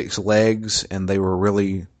like 6 legs and they were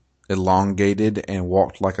really elongated and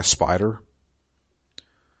walked like a spider.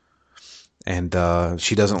 And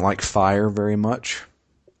she doesn't like fire very much.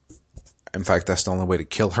 In fact, that's the only way to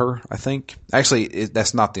kill her, I think. Actually,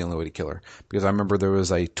 that's not the only way to kill her, because I remember there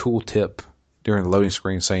was a tooltip during the loading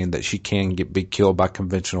screen saying that she can be killed by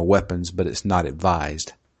conventional weapons, but it's not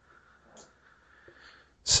advised.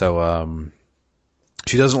 So,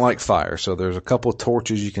 she doesn't like fire, so there's a couple of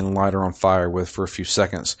torches you can light her on fire with for a few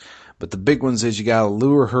seconds. But the big ones is you gotta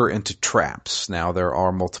lure her into traps. Now, there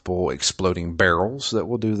are multiple exploding barrels that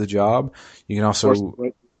will do the job. You can also...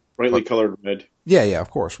 Brightly colored red. Yeah, of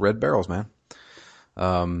course. Red barrels, man.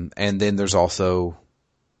 And then there's also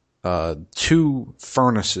 2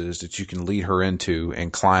 furnaces that you can lead her into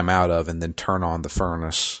and climb out of and then turn on the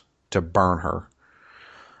furnace to burn her.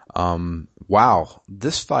 Wow,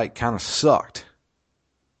 this fight kind of sucked.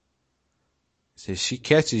 If she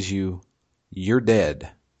catches you, you're dead.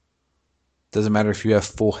 Doesn't matter if you have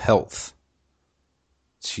full health.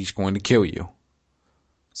 She's going to kill you.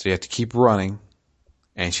 So you have to keep running.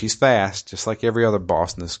 And she's fast, just like every other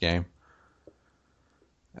boss in this game.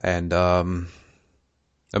 And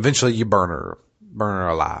eventually you burn her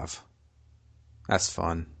alive. That's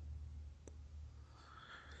fun.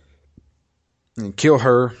 And kill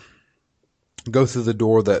her. Go through the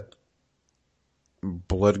door that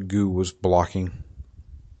blood goo was blocking.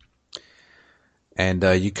 And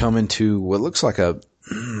you come into what looks like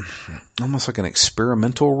almost like an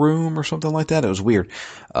experimental room or something like that. It was weird.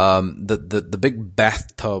 The big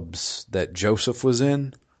bathtubs that Joseph was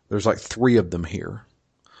in, there's like 3 of them here.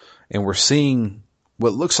 And we're seeing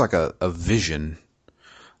what looks like a vision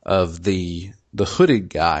of the hooded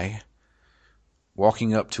guy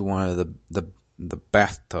walking up to one of the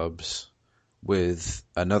bathtubs with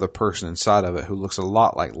another person inside of it who looks a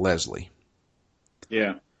lot like Leslie.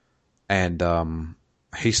 Yeah. And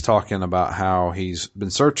he's talking about how he's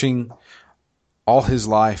been searching all his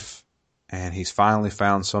life and he's finally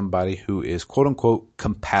found somebody who is quote unquote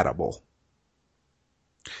compatible.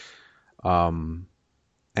 And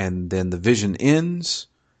then the vision ends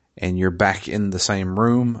and you're back in the same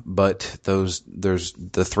room, but there's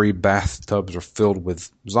the 3 bathtubs are filled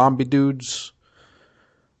with zombie dudes.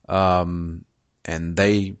 And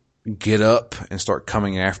they get up and start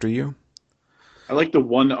coming after you. I like the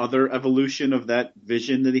one other evolution of that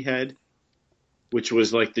vision that he had, which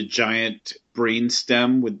was like the giant brain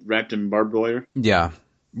stem wrapped in barbed wire. Yeah,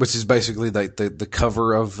 which is basically like the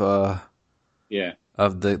cover of of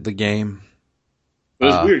the game. But it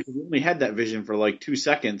was weird because we only had that vision for like 2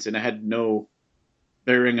 seconds, and it had no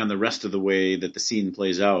bearing on the rest of the way that the scene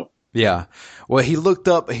plays out. Yeah, well, he looked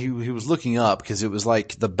up. He was looking up because it was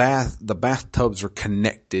like the bathtubs are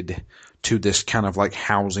connected to this kind of like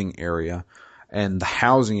housing area. And the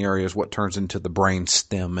housing area is what turns into the brain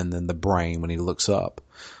stem and then the brain when he looks up.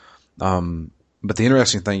 But the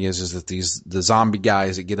interesting thing is that the zombie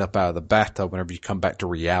guys that get up out of the bathtub whenever you come back to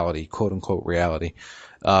reality, quote unquote reality,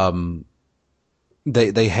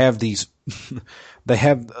 they have these, they're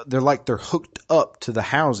hooked up to the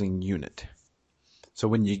housing unit. So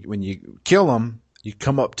when you kill them, you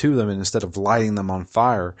come up to them and instead of lighting them on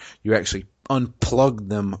fire, you actually unplug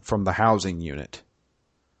them from the housing unit.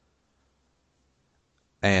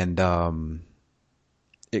 And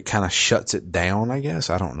it kind of shuts it down, I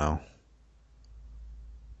guess. I don't know.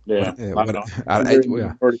 Yeah, I'm getting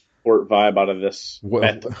a pretty sport vibe out of this. What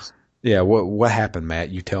happened, Matt?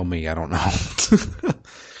 You tell me. I don't know.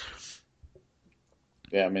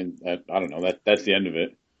 Yeah, I mean, I don't know. That's the end of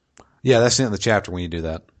it. Yeah, that's the end of the chapter when you do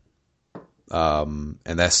that. And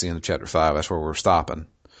that's the end of chapter 5. That's where we're stopping.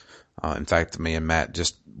 In fact, me and Matt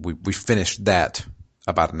we finished that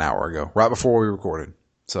about an hour ago, right before we recorded.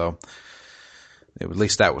 So, At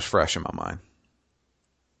least that was fresh in my mind.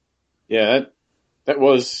 Yeah, that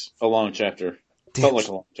was a long chapter. Damn. Felt like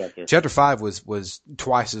a long chapter. Chapter 5 was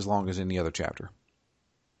twice as long as any other chapter.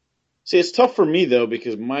 See, it's tough for me though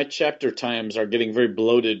because my chapter times are getting very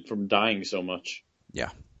bloated from dying so much. Yeah.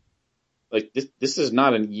 Like this is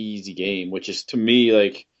not an easy game, which is to me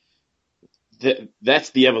like that's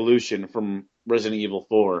the evolution from Resident Evil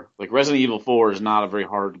 4. Like Resident Evil 4 is not a very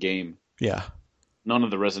hard game. Yeah. None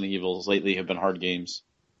of the Resident Evils lately have been hard games.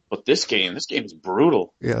 But this game is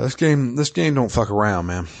brutal. Yeah, this game don't fuck around,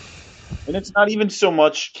 man. And it's not even so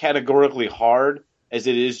much categorically hard as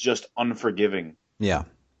it is just unforgiving. Yeah.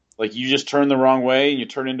 Like you just turn the wrong way and you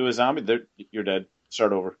turn into a zombie, you're dead.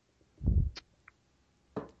 Start over.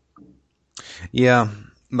 Yeah,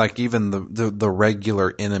 like even the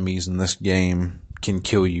regular enemies in this game can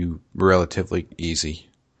kill you relatively easy.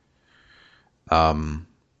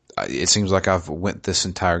 It seems like I've went this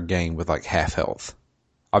entire game with like half health.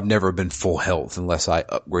 I've never been full health unless I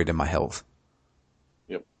upgraded my health.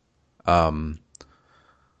 Yep.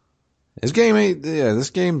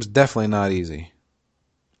 This game's definitely not easy.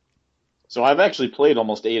 So I've actually played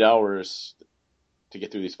almost 8 hours to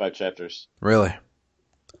get through these 5 chapters. Really?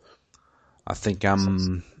 I think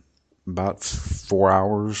I'm about 4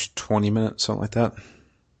 hours, 20 minutes, something like that.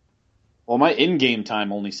 Well, my in-game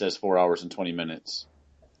time only says 4 hours and 20 minutes.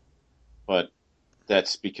 But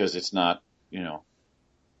that's because it's not,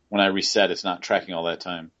 when I reset, it's not tracking all that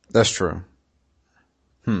time. That's true.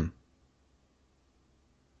 I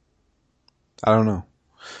don't know.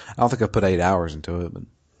 I don't think I put 8 hours into it, but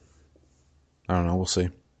I don't know. We'll see.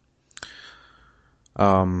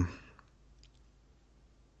 So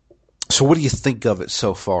what do you think of it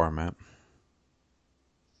so far, Matt?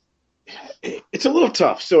 It's a little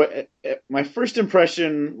tough. So my first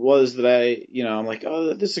impression was that I'm like,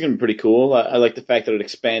 oh, this is going to be pretty cool. I like the fact that it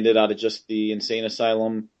expanded out of just the insane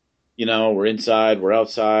asylum. We're inside, we're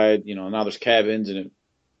outside, now there's cabins and it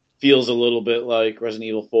feels a little bit like Resident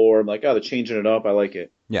Evil 4. I'm like, oh, they're changing it up. I like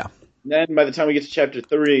it. Yeah. And then by the time we get to chapter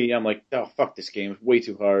 3, I'm like, oh, fuck this game. It's way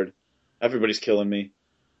too hard. Everybody's killing me.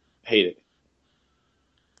 I hate it.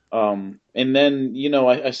 And then,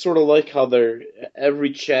 I sort of like how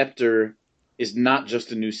every chapter is not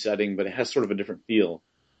just a new setting, but it has sort of a different feel.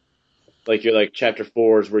 Like chapter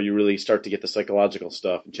 4 is where you really start to get the psychological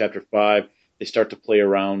stuff. In chapter 5, they start to play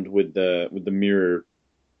around with the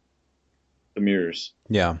mirrors.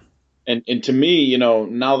 Yeah. And to me,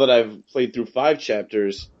 now that I've played through 5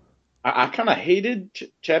 chapters, I kind of hated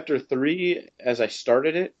chapter 3 as I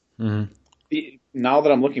started it. Mm-hmm. Now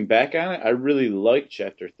that I'm looking back on it, I really like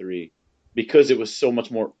chapter 3 because it was so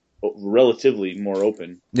much more, relatively more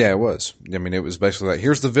open. Yeah, it was. I mean, it was basically like,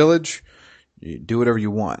 here's the village, you do whatever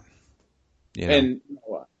you want. And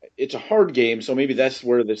it's a hard game, so maybe that's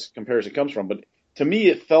where this comparison comes from. But to me,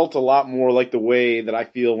 it felt a lot more like the way that I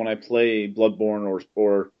feel when I play Bloodborne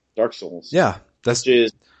or Dark Souls. Yeah, which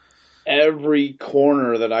is every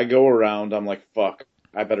corner that I go around, I'm like, fuck.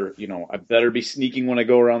 I better be sneaking when I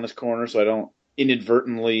go around this corner so I don't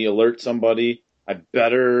inadvertently alert somebody. I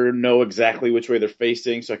better know exactly which way they're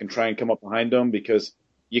facing so I can try and come up behind them because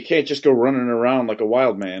you can't just go running around like a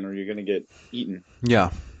wild man or you're going to get eaten.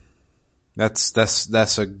 Yeah.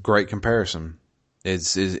 That's a great comparison.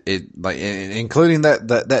 It like including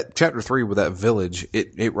that chapter 3 with that village,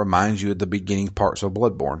 it reminds you of the beginning parts of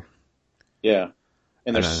Bloodborne. Yeah.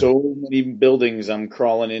 And there's so many buildings I'm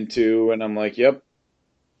crawling into and I'm like, yep.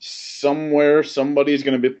 Somewhere somebody's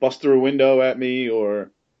going to bust through a window at me or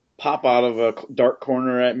pop out of a dark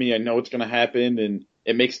corner at me. I know it's going to happen, and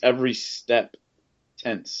it makes every step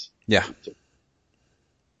tense. Yeah.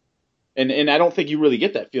 And I don't think you really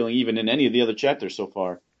get that feeling even in any of the other chapters so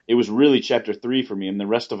far. It was really chapter 3 for me, and the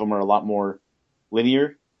rest of them are a lot more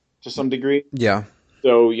linear to some degree. Yeah.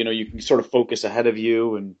 So, you can sort of focus ahead of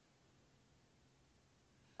you and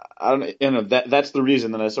that's the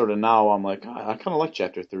reason that I sort of now I'm like, I kind of like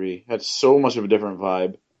chapter 3. It had so much of a different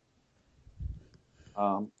vibe.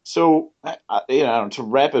 So to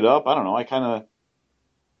wrap it up, I don't know.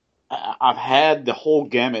 I've had the whole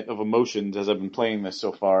gamut of emotions as I've been playing this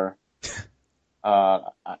so far. I'm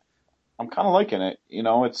kind of liking it.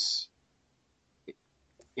 It's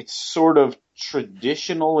sort of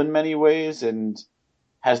traditional in many ways and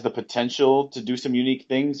has the potential to do some unique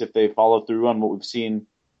things if they follow through on what we've seen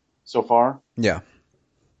so far. Yeah.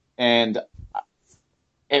 And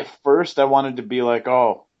at first I wanted to be like,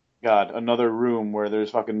 oh God, another room where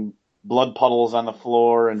there's fucking blood puddles on the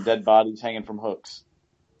floor and dead bodies hanging from hooks.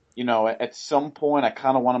 At some point I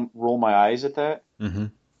kind of want to roll my eyes at that. Mm-hmm.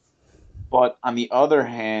 But on the other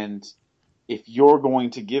hand, if you're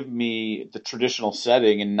going to give me the traditional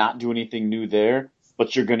setting and not do anything new there,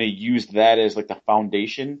 but you're going to use that as like the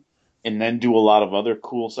foundation and then do a lot of other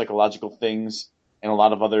cool psychological things and a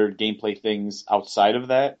lot of other gameplay things outside of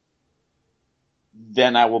that,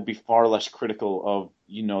 then I will be far less critical of,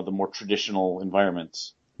 the more traditional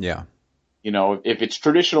environments. Yeah. If it's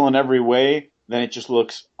traditional in every way, then it just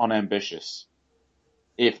looks unambitious.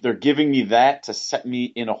 If they're giving me that to set me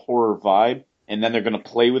in a horror vibe, and then they're going to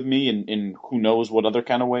play with me in who knows what other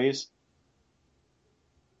kind of ways,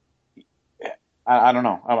 I don't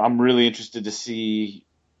know. I'm really interested to see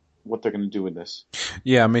what they're going to do with this.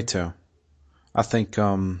 Yeah, me too. I think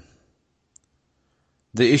the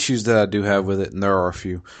issues that I do have with it, and there are a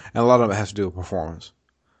few, and a lot of it has to do with performance.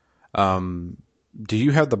 Do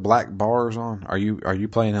you have the black bars on? Are you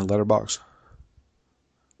playing in Letterboxd?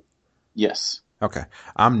 Yes. Okay.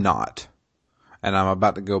 I'm not. And I'm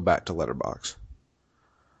about to go back to Letterboxd.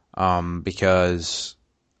 Because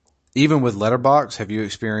even with Letterboxd, have you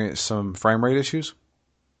experienced some frame rate issues?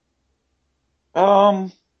 Yeah,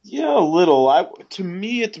 a little. To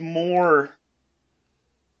me, it's more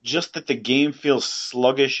just that the game feels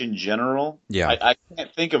sluggish in general. Yeah. I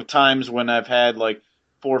can't think of times when I've had like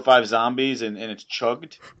 4 or 5 zombies and it's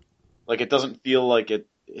chugged. Like, it doesn't feel like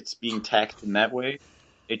it's being taxed in that way.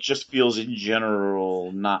 It just feels in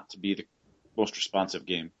general not to be the most responsive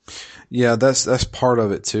game. Yeah, that's part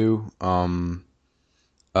of it too.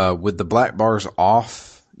 With the black bars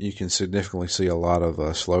off, you can significantly see a lot of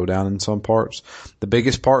slowdown in some parts. The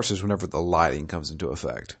biggest parts is whenever the lighting comes into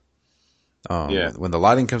effect. When the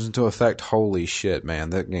lighting comes into effect, holy shit,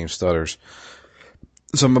 man, that game stutters.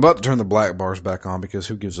 So I'm about to turn the black bars back on because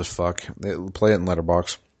who gives a fuck? Play it in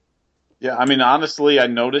Letterboxd. Yeah, I mean, honestly, I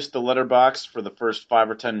noticed the letterbox for the first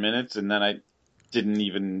 5 or 10 minutes, and then I didn't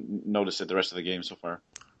even notice it the rest of the game so far.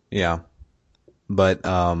 Yeah. But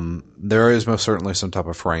there is most certainly some type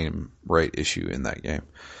of frame rate issue in that game.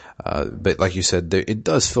 But like you said, it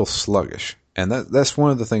does feel sluggish. And that's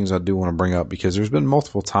one of the things I do want to bring up, because there's been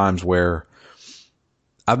multiple times where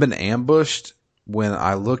I've been ambushed when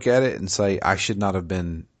I look at it and say, I should not have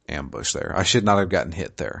been ambushed there. I should not have gotten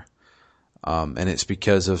hit there. And it's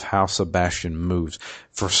because of how Sebastian moves.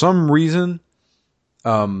 For some reason,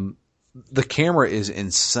 the camera is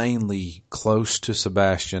insanely close to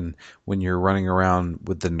Sebastian when you're running around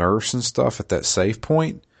with the nurse and stuff at that save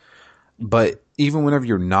point. But even whenever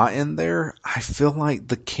you're not in there, I feel like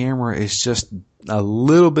the camera is just a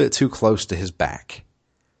little bit too close to his back.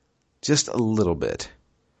 Just a little bit.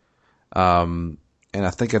 And I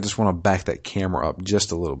think I just want to back that camera up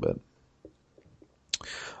just a little bit.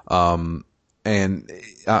 And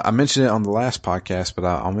I mentioned it on the last podcast, but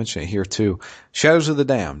I'll mention it here too. Shadows of the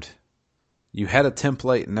Damned. You had a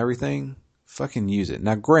template and everything. Fucking use it.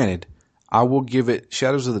 Now, granted, I will give it,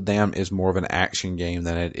 Shadows of the Damned is more of an action game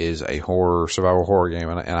than it is a survival horror game,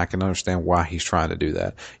 and I can understand why he's trying to do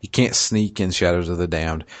that. You can't sneak in Shadows of the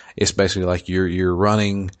Damned. It's basically like you're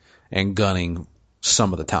running and gunning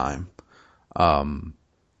some of the time.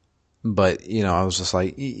 But, I was just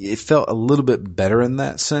like, it felt a little bit better in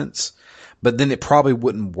that sense. But then it probably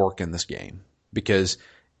wouldn't work in this game, because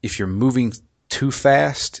if you're moving too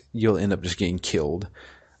fast, you'll end up just getting killed.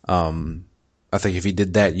 I think if you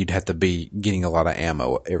did that, you'd have to be getting a lot of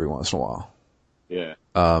ammo every once in a while. Yeah.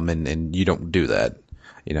 And you don't do that,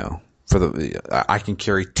 I can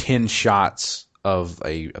carry 10 shots of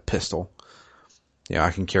a pistol. I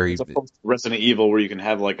can carry. As opposed to Resident Evil, where you can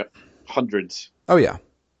have like hundreds. Oh yeah.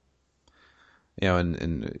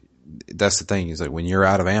 And that's the thing, is like when you're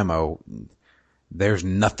out of ammo, there's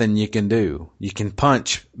nothing you can do. You can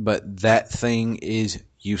punch, but that thing is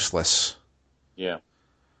useless. Yeah.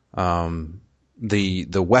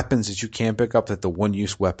 The weapons that you can pick up, that the one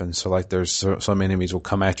use weapons, so like there's some enemies will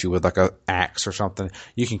come at you with like a axe or something.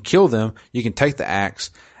 You can kill them, you can take the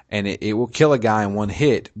axe, and it will kill a guy in one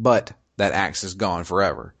hit, but that axe is gone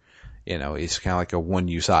forever. It's kind of like a one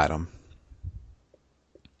use item.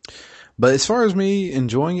 But as far as me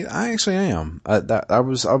enjoying it, I actually am. I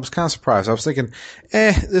was kind of surprised. I was thinking,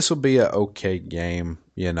 this will be a okay game,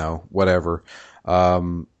 whatever.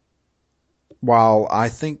 While I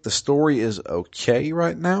think the story is okay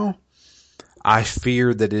right now, I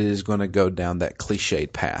fear that it is going to go down that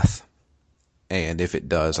cliched path. And if it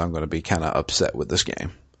does, I'm going to be kind of upset with this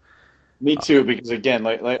game. Me too, because again,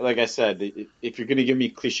 like I said, if you're going to give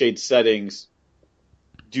me cliched settings,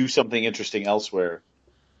 do something interesting elsewhere.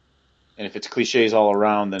 And if it's cliches all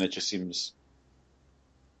around, then it just seems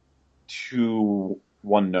too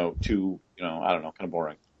one note, too, I don't know, kind of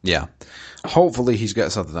boring. Yeah. Hopefully he's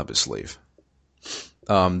got something up his sleeve.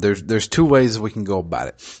 There's two ways we can go about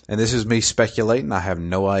it. And this is me speculating. I have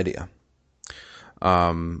no idea.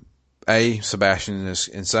 Sebastian is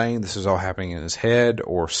insane. This is all happening in his head,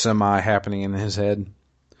 or semi-happening in his head.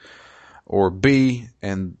 Or B,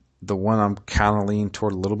 and the one I'm kind of leaning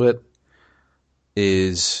toward a little bit,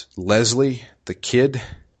 is Leslie, the kid,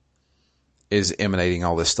 is emanating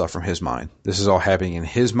all this stuff from his mind. This is all happening in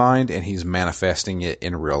his mind, and he's manifesting it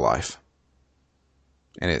in real life.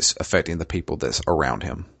 And it's affecting the people that's around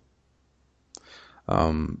him.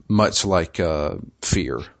 Much like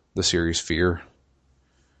Fear, the series Fear,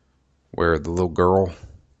 where the little girl,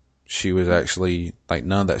 she was actually, like,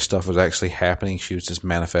 none of that stuff was actually happening. She was just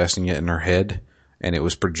manifesting it in her head, and it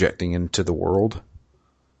was projecting into the world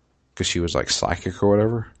because she was, like, psychic or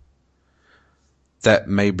whatever. That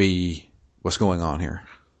may be what's going on here.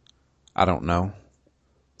 I don't know.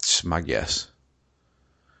 It's my guess.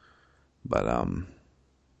 But,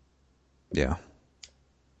 yeah.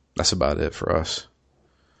 That's about it for us.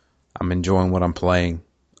 I'm enjoying what I'm playing.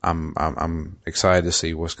 I'm excited to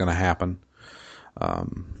see what's going to happen.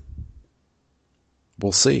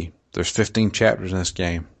 We'll see. There's 15 chapters in this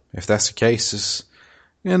game. If that's the case, this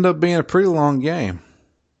end up being a pretty long game.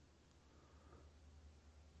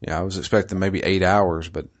 Yeah, I was expecting maybe 8 hours,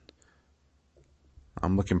 but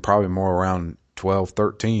I'm looking probably more around 12,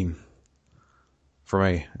 13. For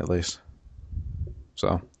me, at least.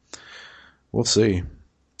 So, we'll see.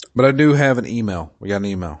 But I do have an email. We got an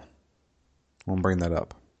email. I want to bring that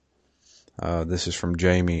up. This is from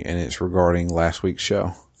Jamie, and it's regarding last week's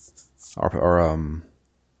show. Our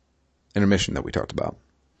intermission that we talked about.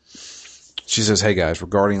 She says, "Hey guys,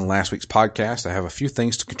 regarding last week's podcast, I have a few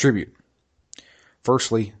things to contribute.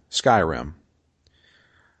 Firstly, Skyrim.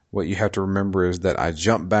 What you have to remember is that I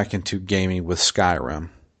jumped back into gaming with Skyrim.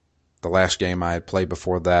 The last game I had played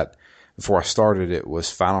before that, before I started it,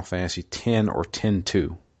 was Final Fantasy X or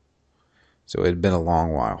X-2. So it had been a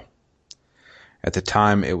long while. At the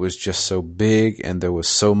time, it was just so big and there was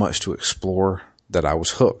so much to explore that I was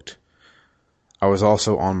hooked. I was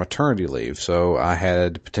also on maternity leave, so I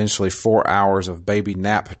had potentially 4 hours of baby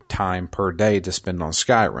nap time per day to spend on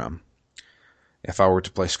Skyrim. If I were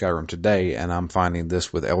to play Skyrim today, and I'm finding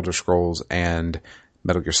this with Elder Scrolls and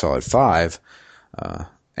Metal Gear Solid 5,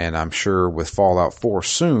 and I'm sure with Fallout 4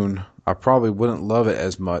 soon, I probably wouldn't love it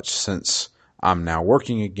as much since I'm now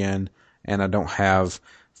working again and I don't have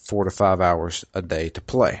 4 to 5 hours a day to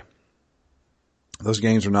play. Those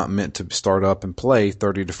games are not meant to start up and play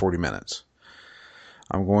 30 to 40 minutes.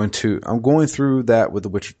 I'm going through that with The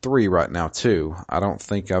Witcher 3 right now too. I don't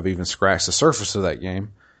think I've even scratched the surface of that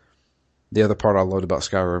game. The other part I loved about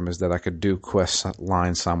Skyrim is that I could do quest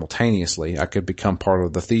lines simultaneously. I could become part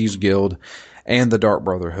of the Thieves Guild and the Dark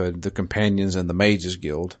Brotherhood, the Companions and the Mages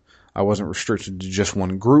Guild. I wasn't restricted to just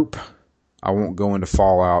one group. I won't go into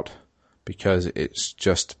Fallout because it's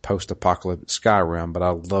just post-apocalyptic Skyrim, but I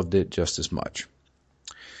loved it just as much.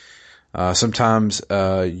 Sometimes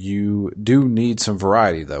you do need some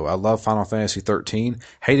variety, though. I love Final Fantasy 13.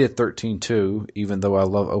 Hated 13 too, even though I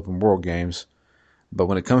love open world games. But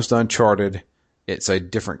when it comes to Uncharted, it's a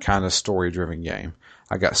different kind of story-driven game.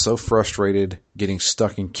 I got so frustrated getting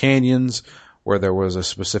stuck in canyons where there was a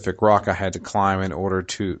specific rock I had to climb in order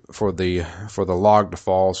for the log to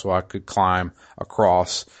fall so I could climb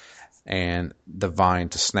across and the vine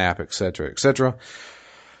to snap, etc., etc.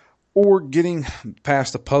 Or getting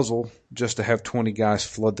past a puzzle just to have 20 guys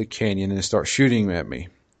flood the canyon and start shooting at me.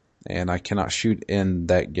 And I cannot shoot in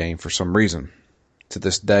that game for some reason. To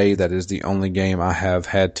this day, that is the only game I have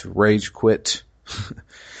had to rage quit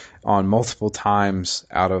on multiple times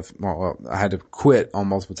I had to quit on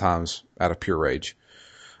multiple times out of pure rage.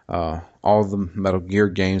 All of the Metal Gear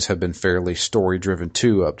games have been fairly story-driven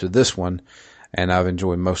too up to this one, and I've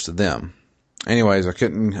enjoyed most of them. Anyways, I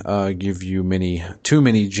couldn't give you too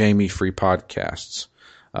many Jamie-free podcasts.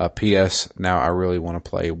 P.S. Now I really want to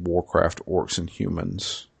play Warcraft Orcs and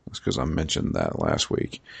Humans. That's because I mentioned that last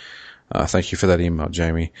week. Thank you for that email,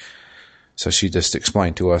 Jamie. So she just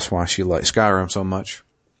explained to us why she likes Skyrim so much.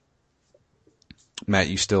 Matt,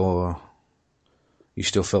 you still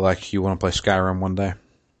feel like you want to play Skyrim one day?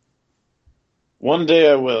 One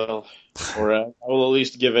day I will, or I will at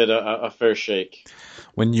least give it a fair shake.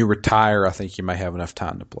 When you retire, I think you may have enough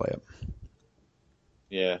time to play it.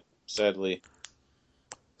 Yeah, sadly.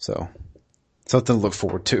 So, something to look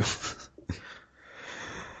forward to.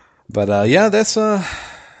 But yeah, that's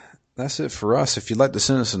it for us. If you'd like to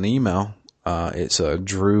send us an email, it's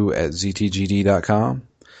drew@ztgd.com.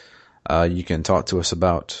 You can talk to us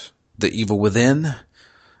about The Evil Within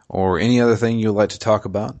or any other thing you'd like to talk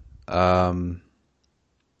about.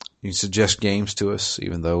 You can suggest games to us,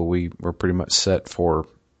 even though we're pretty much set for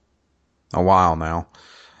a while now.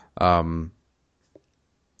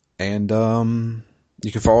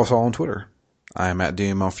 You can follow us all on Twitter. I am at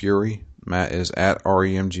DML Fury. Matt is at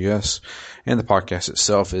REMGS. And the podcast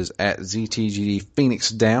itself is at ZTGD Phoenix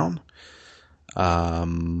Down. That's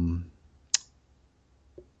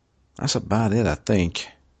about it, I think.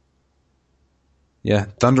 Yeah,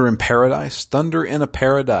 Thunder in Paradise. Thunder in a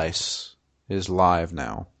Paradise is live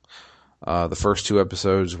now. The first 2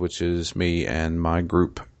 episodes, which is me and my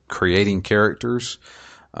group creating characters,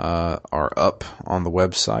 are up on the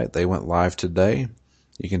website. They went live today.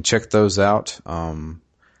 You can check those out.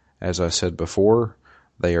 As I said before,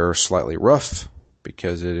 they are slightly rough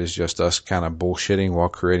because it is just us kind of bullshitting while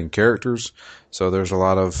creating characters. So there's a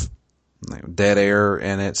lot of dead air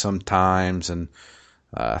in it sometimes, and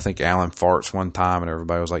I think Alan farts one time and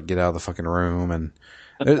everybody was like, get out of the fucking room. And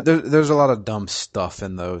there's a lot of dumb stuff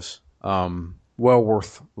in those. Well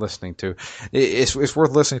worth listening to. It's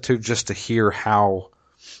worth listening to just to hear how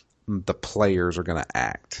the players are going to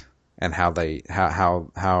act and how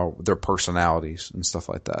their personalities and stuff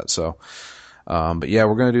like that. So, but yeah,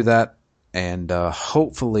 we're going to do that. And,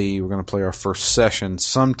 hopefully we're going to play our first session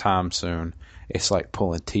sometime soon. It's like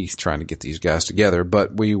pulling teeth trying to get these guys together,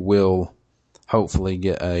 but we will hopefully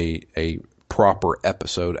get a proper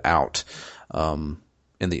episode out, in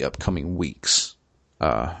the upcoming weeks.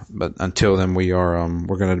 But until then,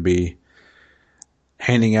 we're going to be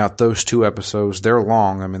handing out those 2 episodes. They're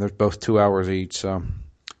long. I mean, they're both 2 hours each, so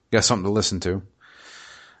got something to listen to.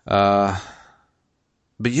 But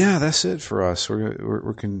yeah, that's it for us.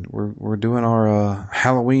 We're doing our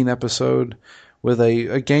Halloween episode with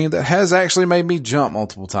a game that has actually made me jump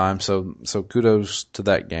multiple times. So kudos to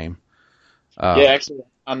that game. Yeah, actually,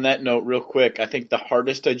 on that note, real quick, I think the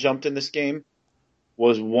hardest I jumped in this game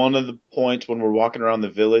was one of the points when we're walking around the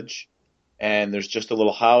village and there's just a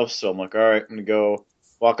little house. So I'm like, all right, I'm going to go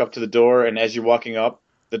walk up to the door. And as you're walking up,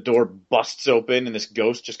 the door busts open and this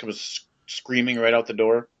ghost just comes screaming right out the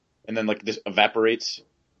door. And then like this evaporates.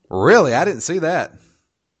 Really? I didn't see that.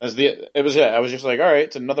 I was just like, all right,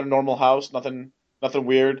 it's another normal house. Nothing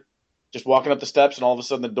weird. Just walking up the steps and all of a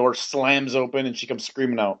sudden the door slams open and she comes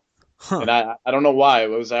screaming out. Huh. And I don't know why. I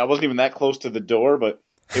wasn't even that close to the door, but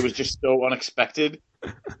it was just so unexpected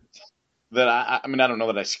that I mean, I don't know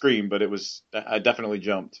that I screamed, but I definitely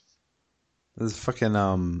jumped. This fucking,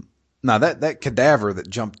 that cadaver that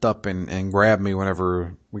jumped up and grabbed me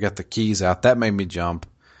whenever we got the keys out, that made me jump.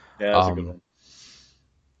 Yeah, that's a good one.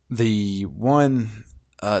 The one,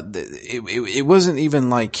 it wasn't even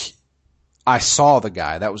like I saw the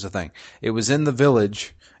guy. That was the thing. It was in the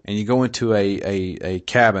village and you go into a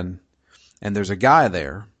cabin and there's a guy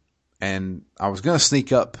there. And I was going to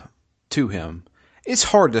sneak up to him. It's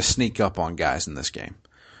hard to sneak up on guys in this game.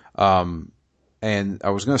 And I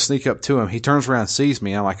was going to sneak up to him. He turns around and sees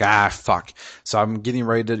me. I'm like, fuck. So I'm getting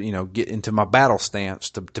ready to, get into my battle stance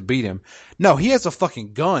to beat him. No, he has a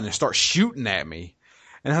fucking gun and starts shooting at me.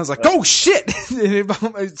 And I was like, oh shit.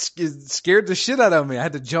 It scared the shit out of me. I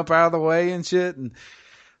had to jump out of the way and shit. And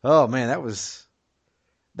oh man, that was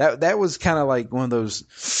kind of like one of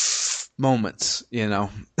those moments, I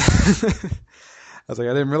was like,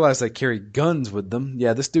 I didn't realize they carried guns with them.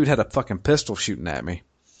 Yeah, this dude had a fucking pistol shooting at me.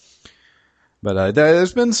 But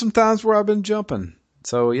there's been some times where I've been jumping.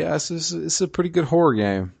 So yeah, it's a pretty good horror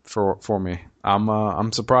game for me.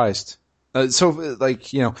 I'm surprised. So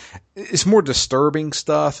like, it's more disturbing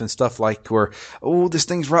stuff and stuff like where, oh, this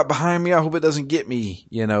thing's right behind me. I hope it doesn't get me,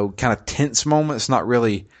 kind of tense moments, not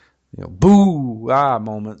really, boo,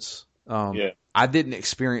 moments. Yeah. I didn't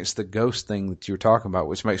experience the ghost thing that you were talking about,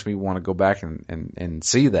 which makes me want to go back and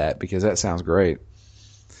see that because that sounds great.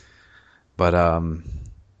 But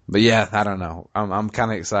yeah, I don't know. I'm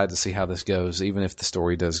kind of excited to see how this goes, even if the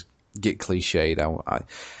story does get cliched.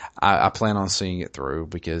 I plan on seeing it through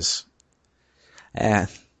because,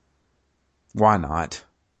 why not?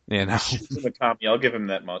 I'll give him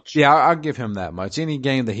that much. Yeah, I'll give him that much. Any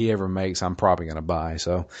game that he ever makes, I'm probably going to buy.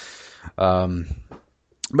 So,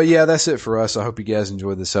 but yeah, that's it for us. I hope you guys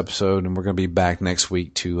enjoyed this episode, and we're going to be back next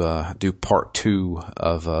week to do part 2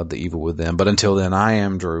 of The Evil Within. But until then, I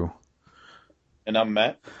am Drew. And I'm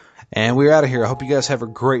Matt. And we're out of here. I hope you guys have a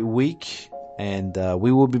great week, and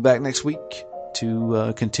we will be back next week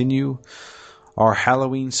to continue our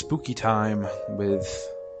Halloween spooky time with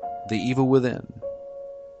The Evil Within.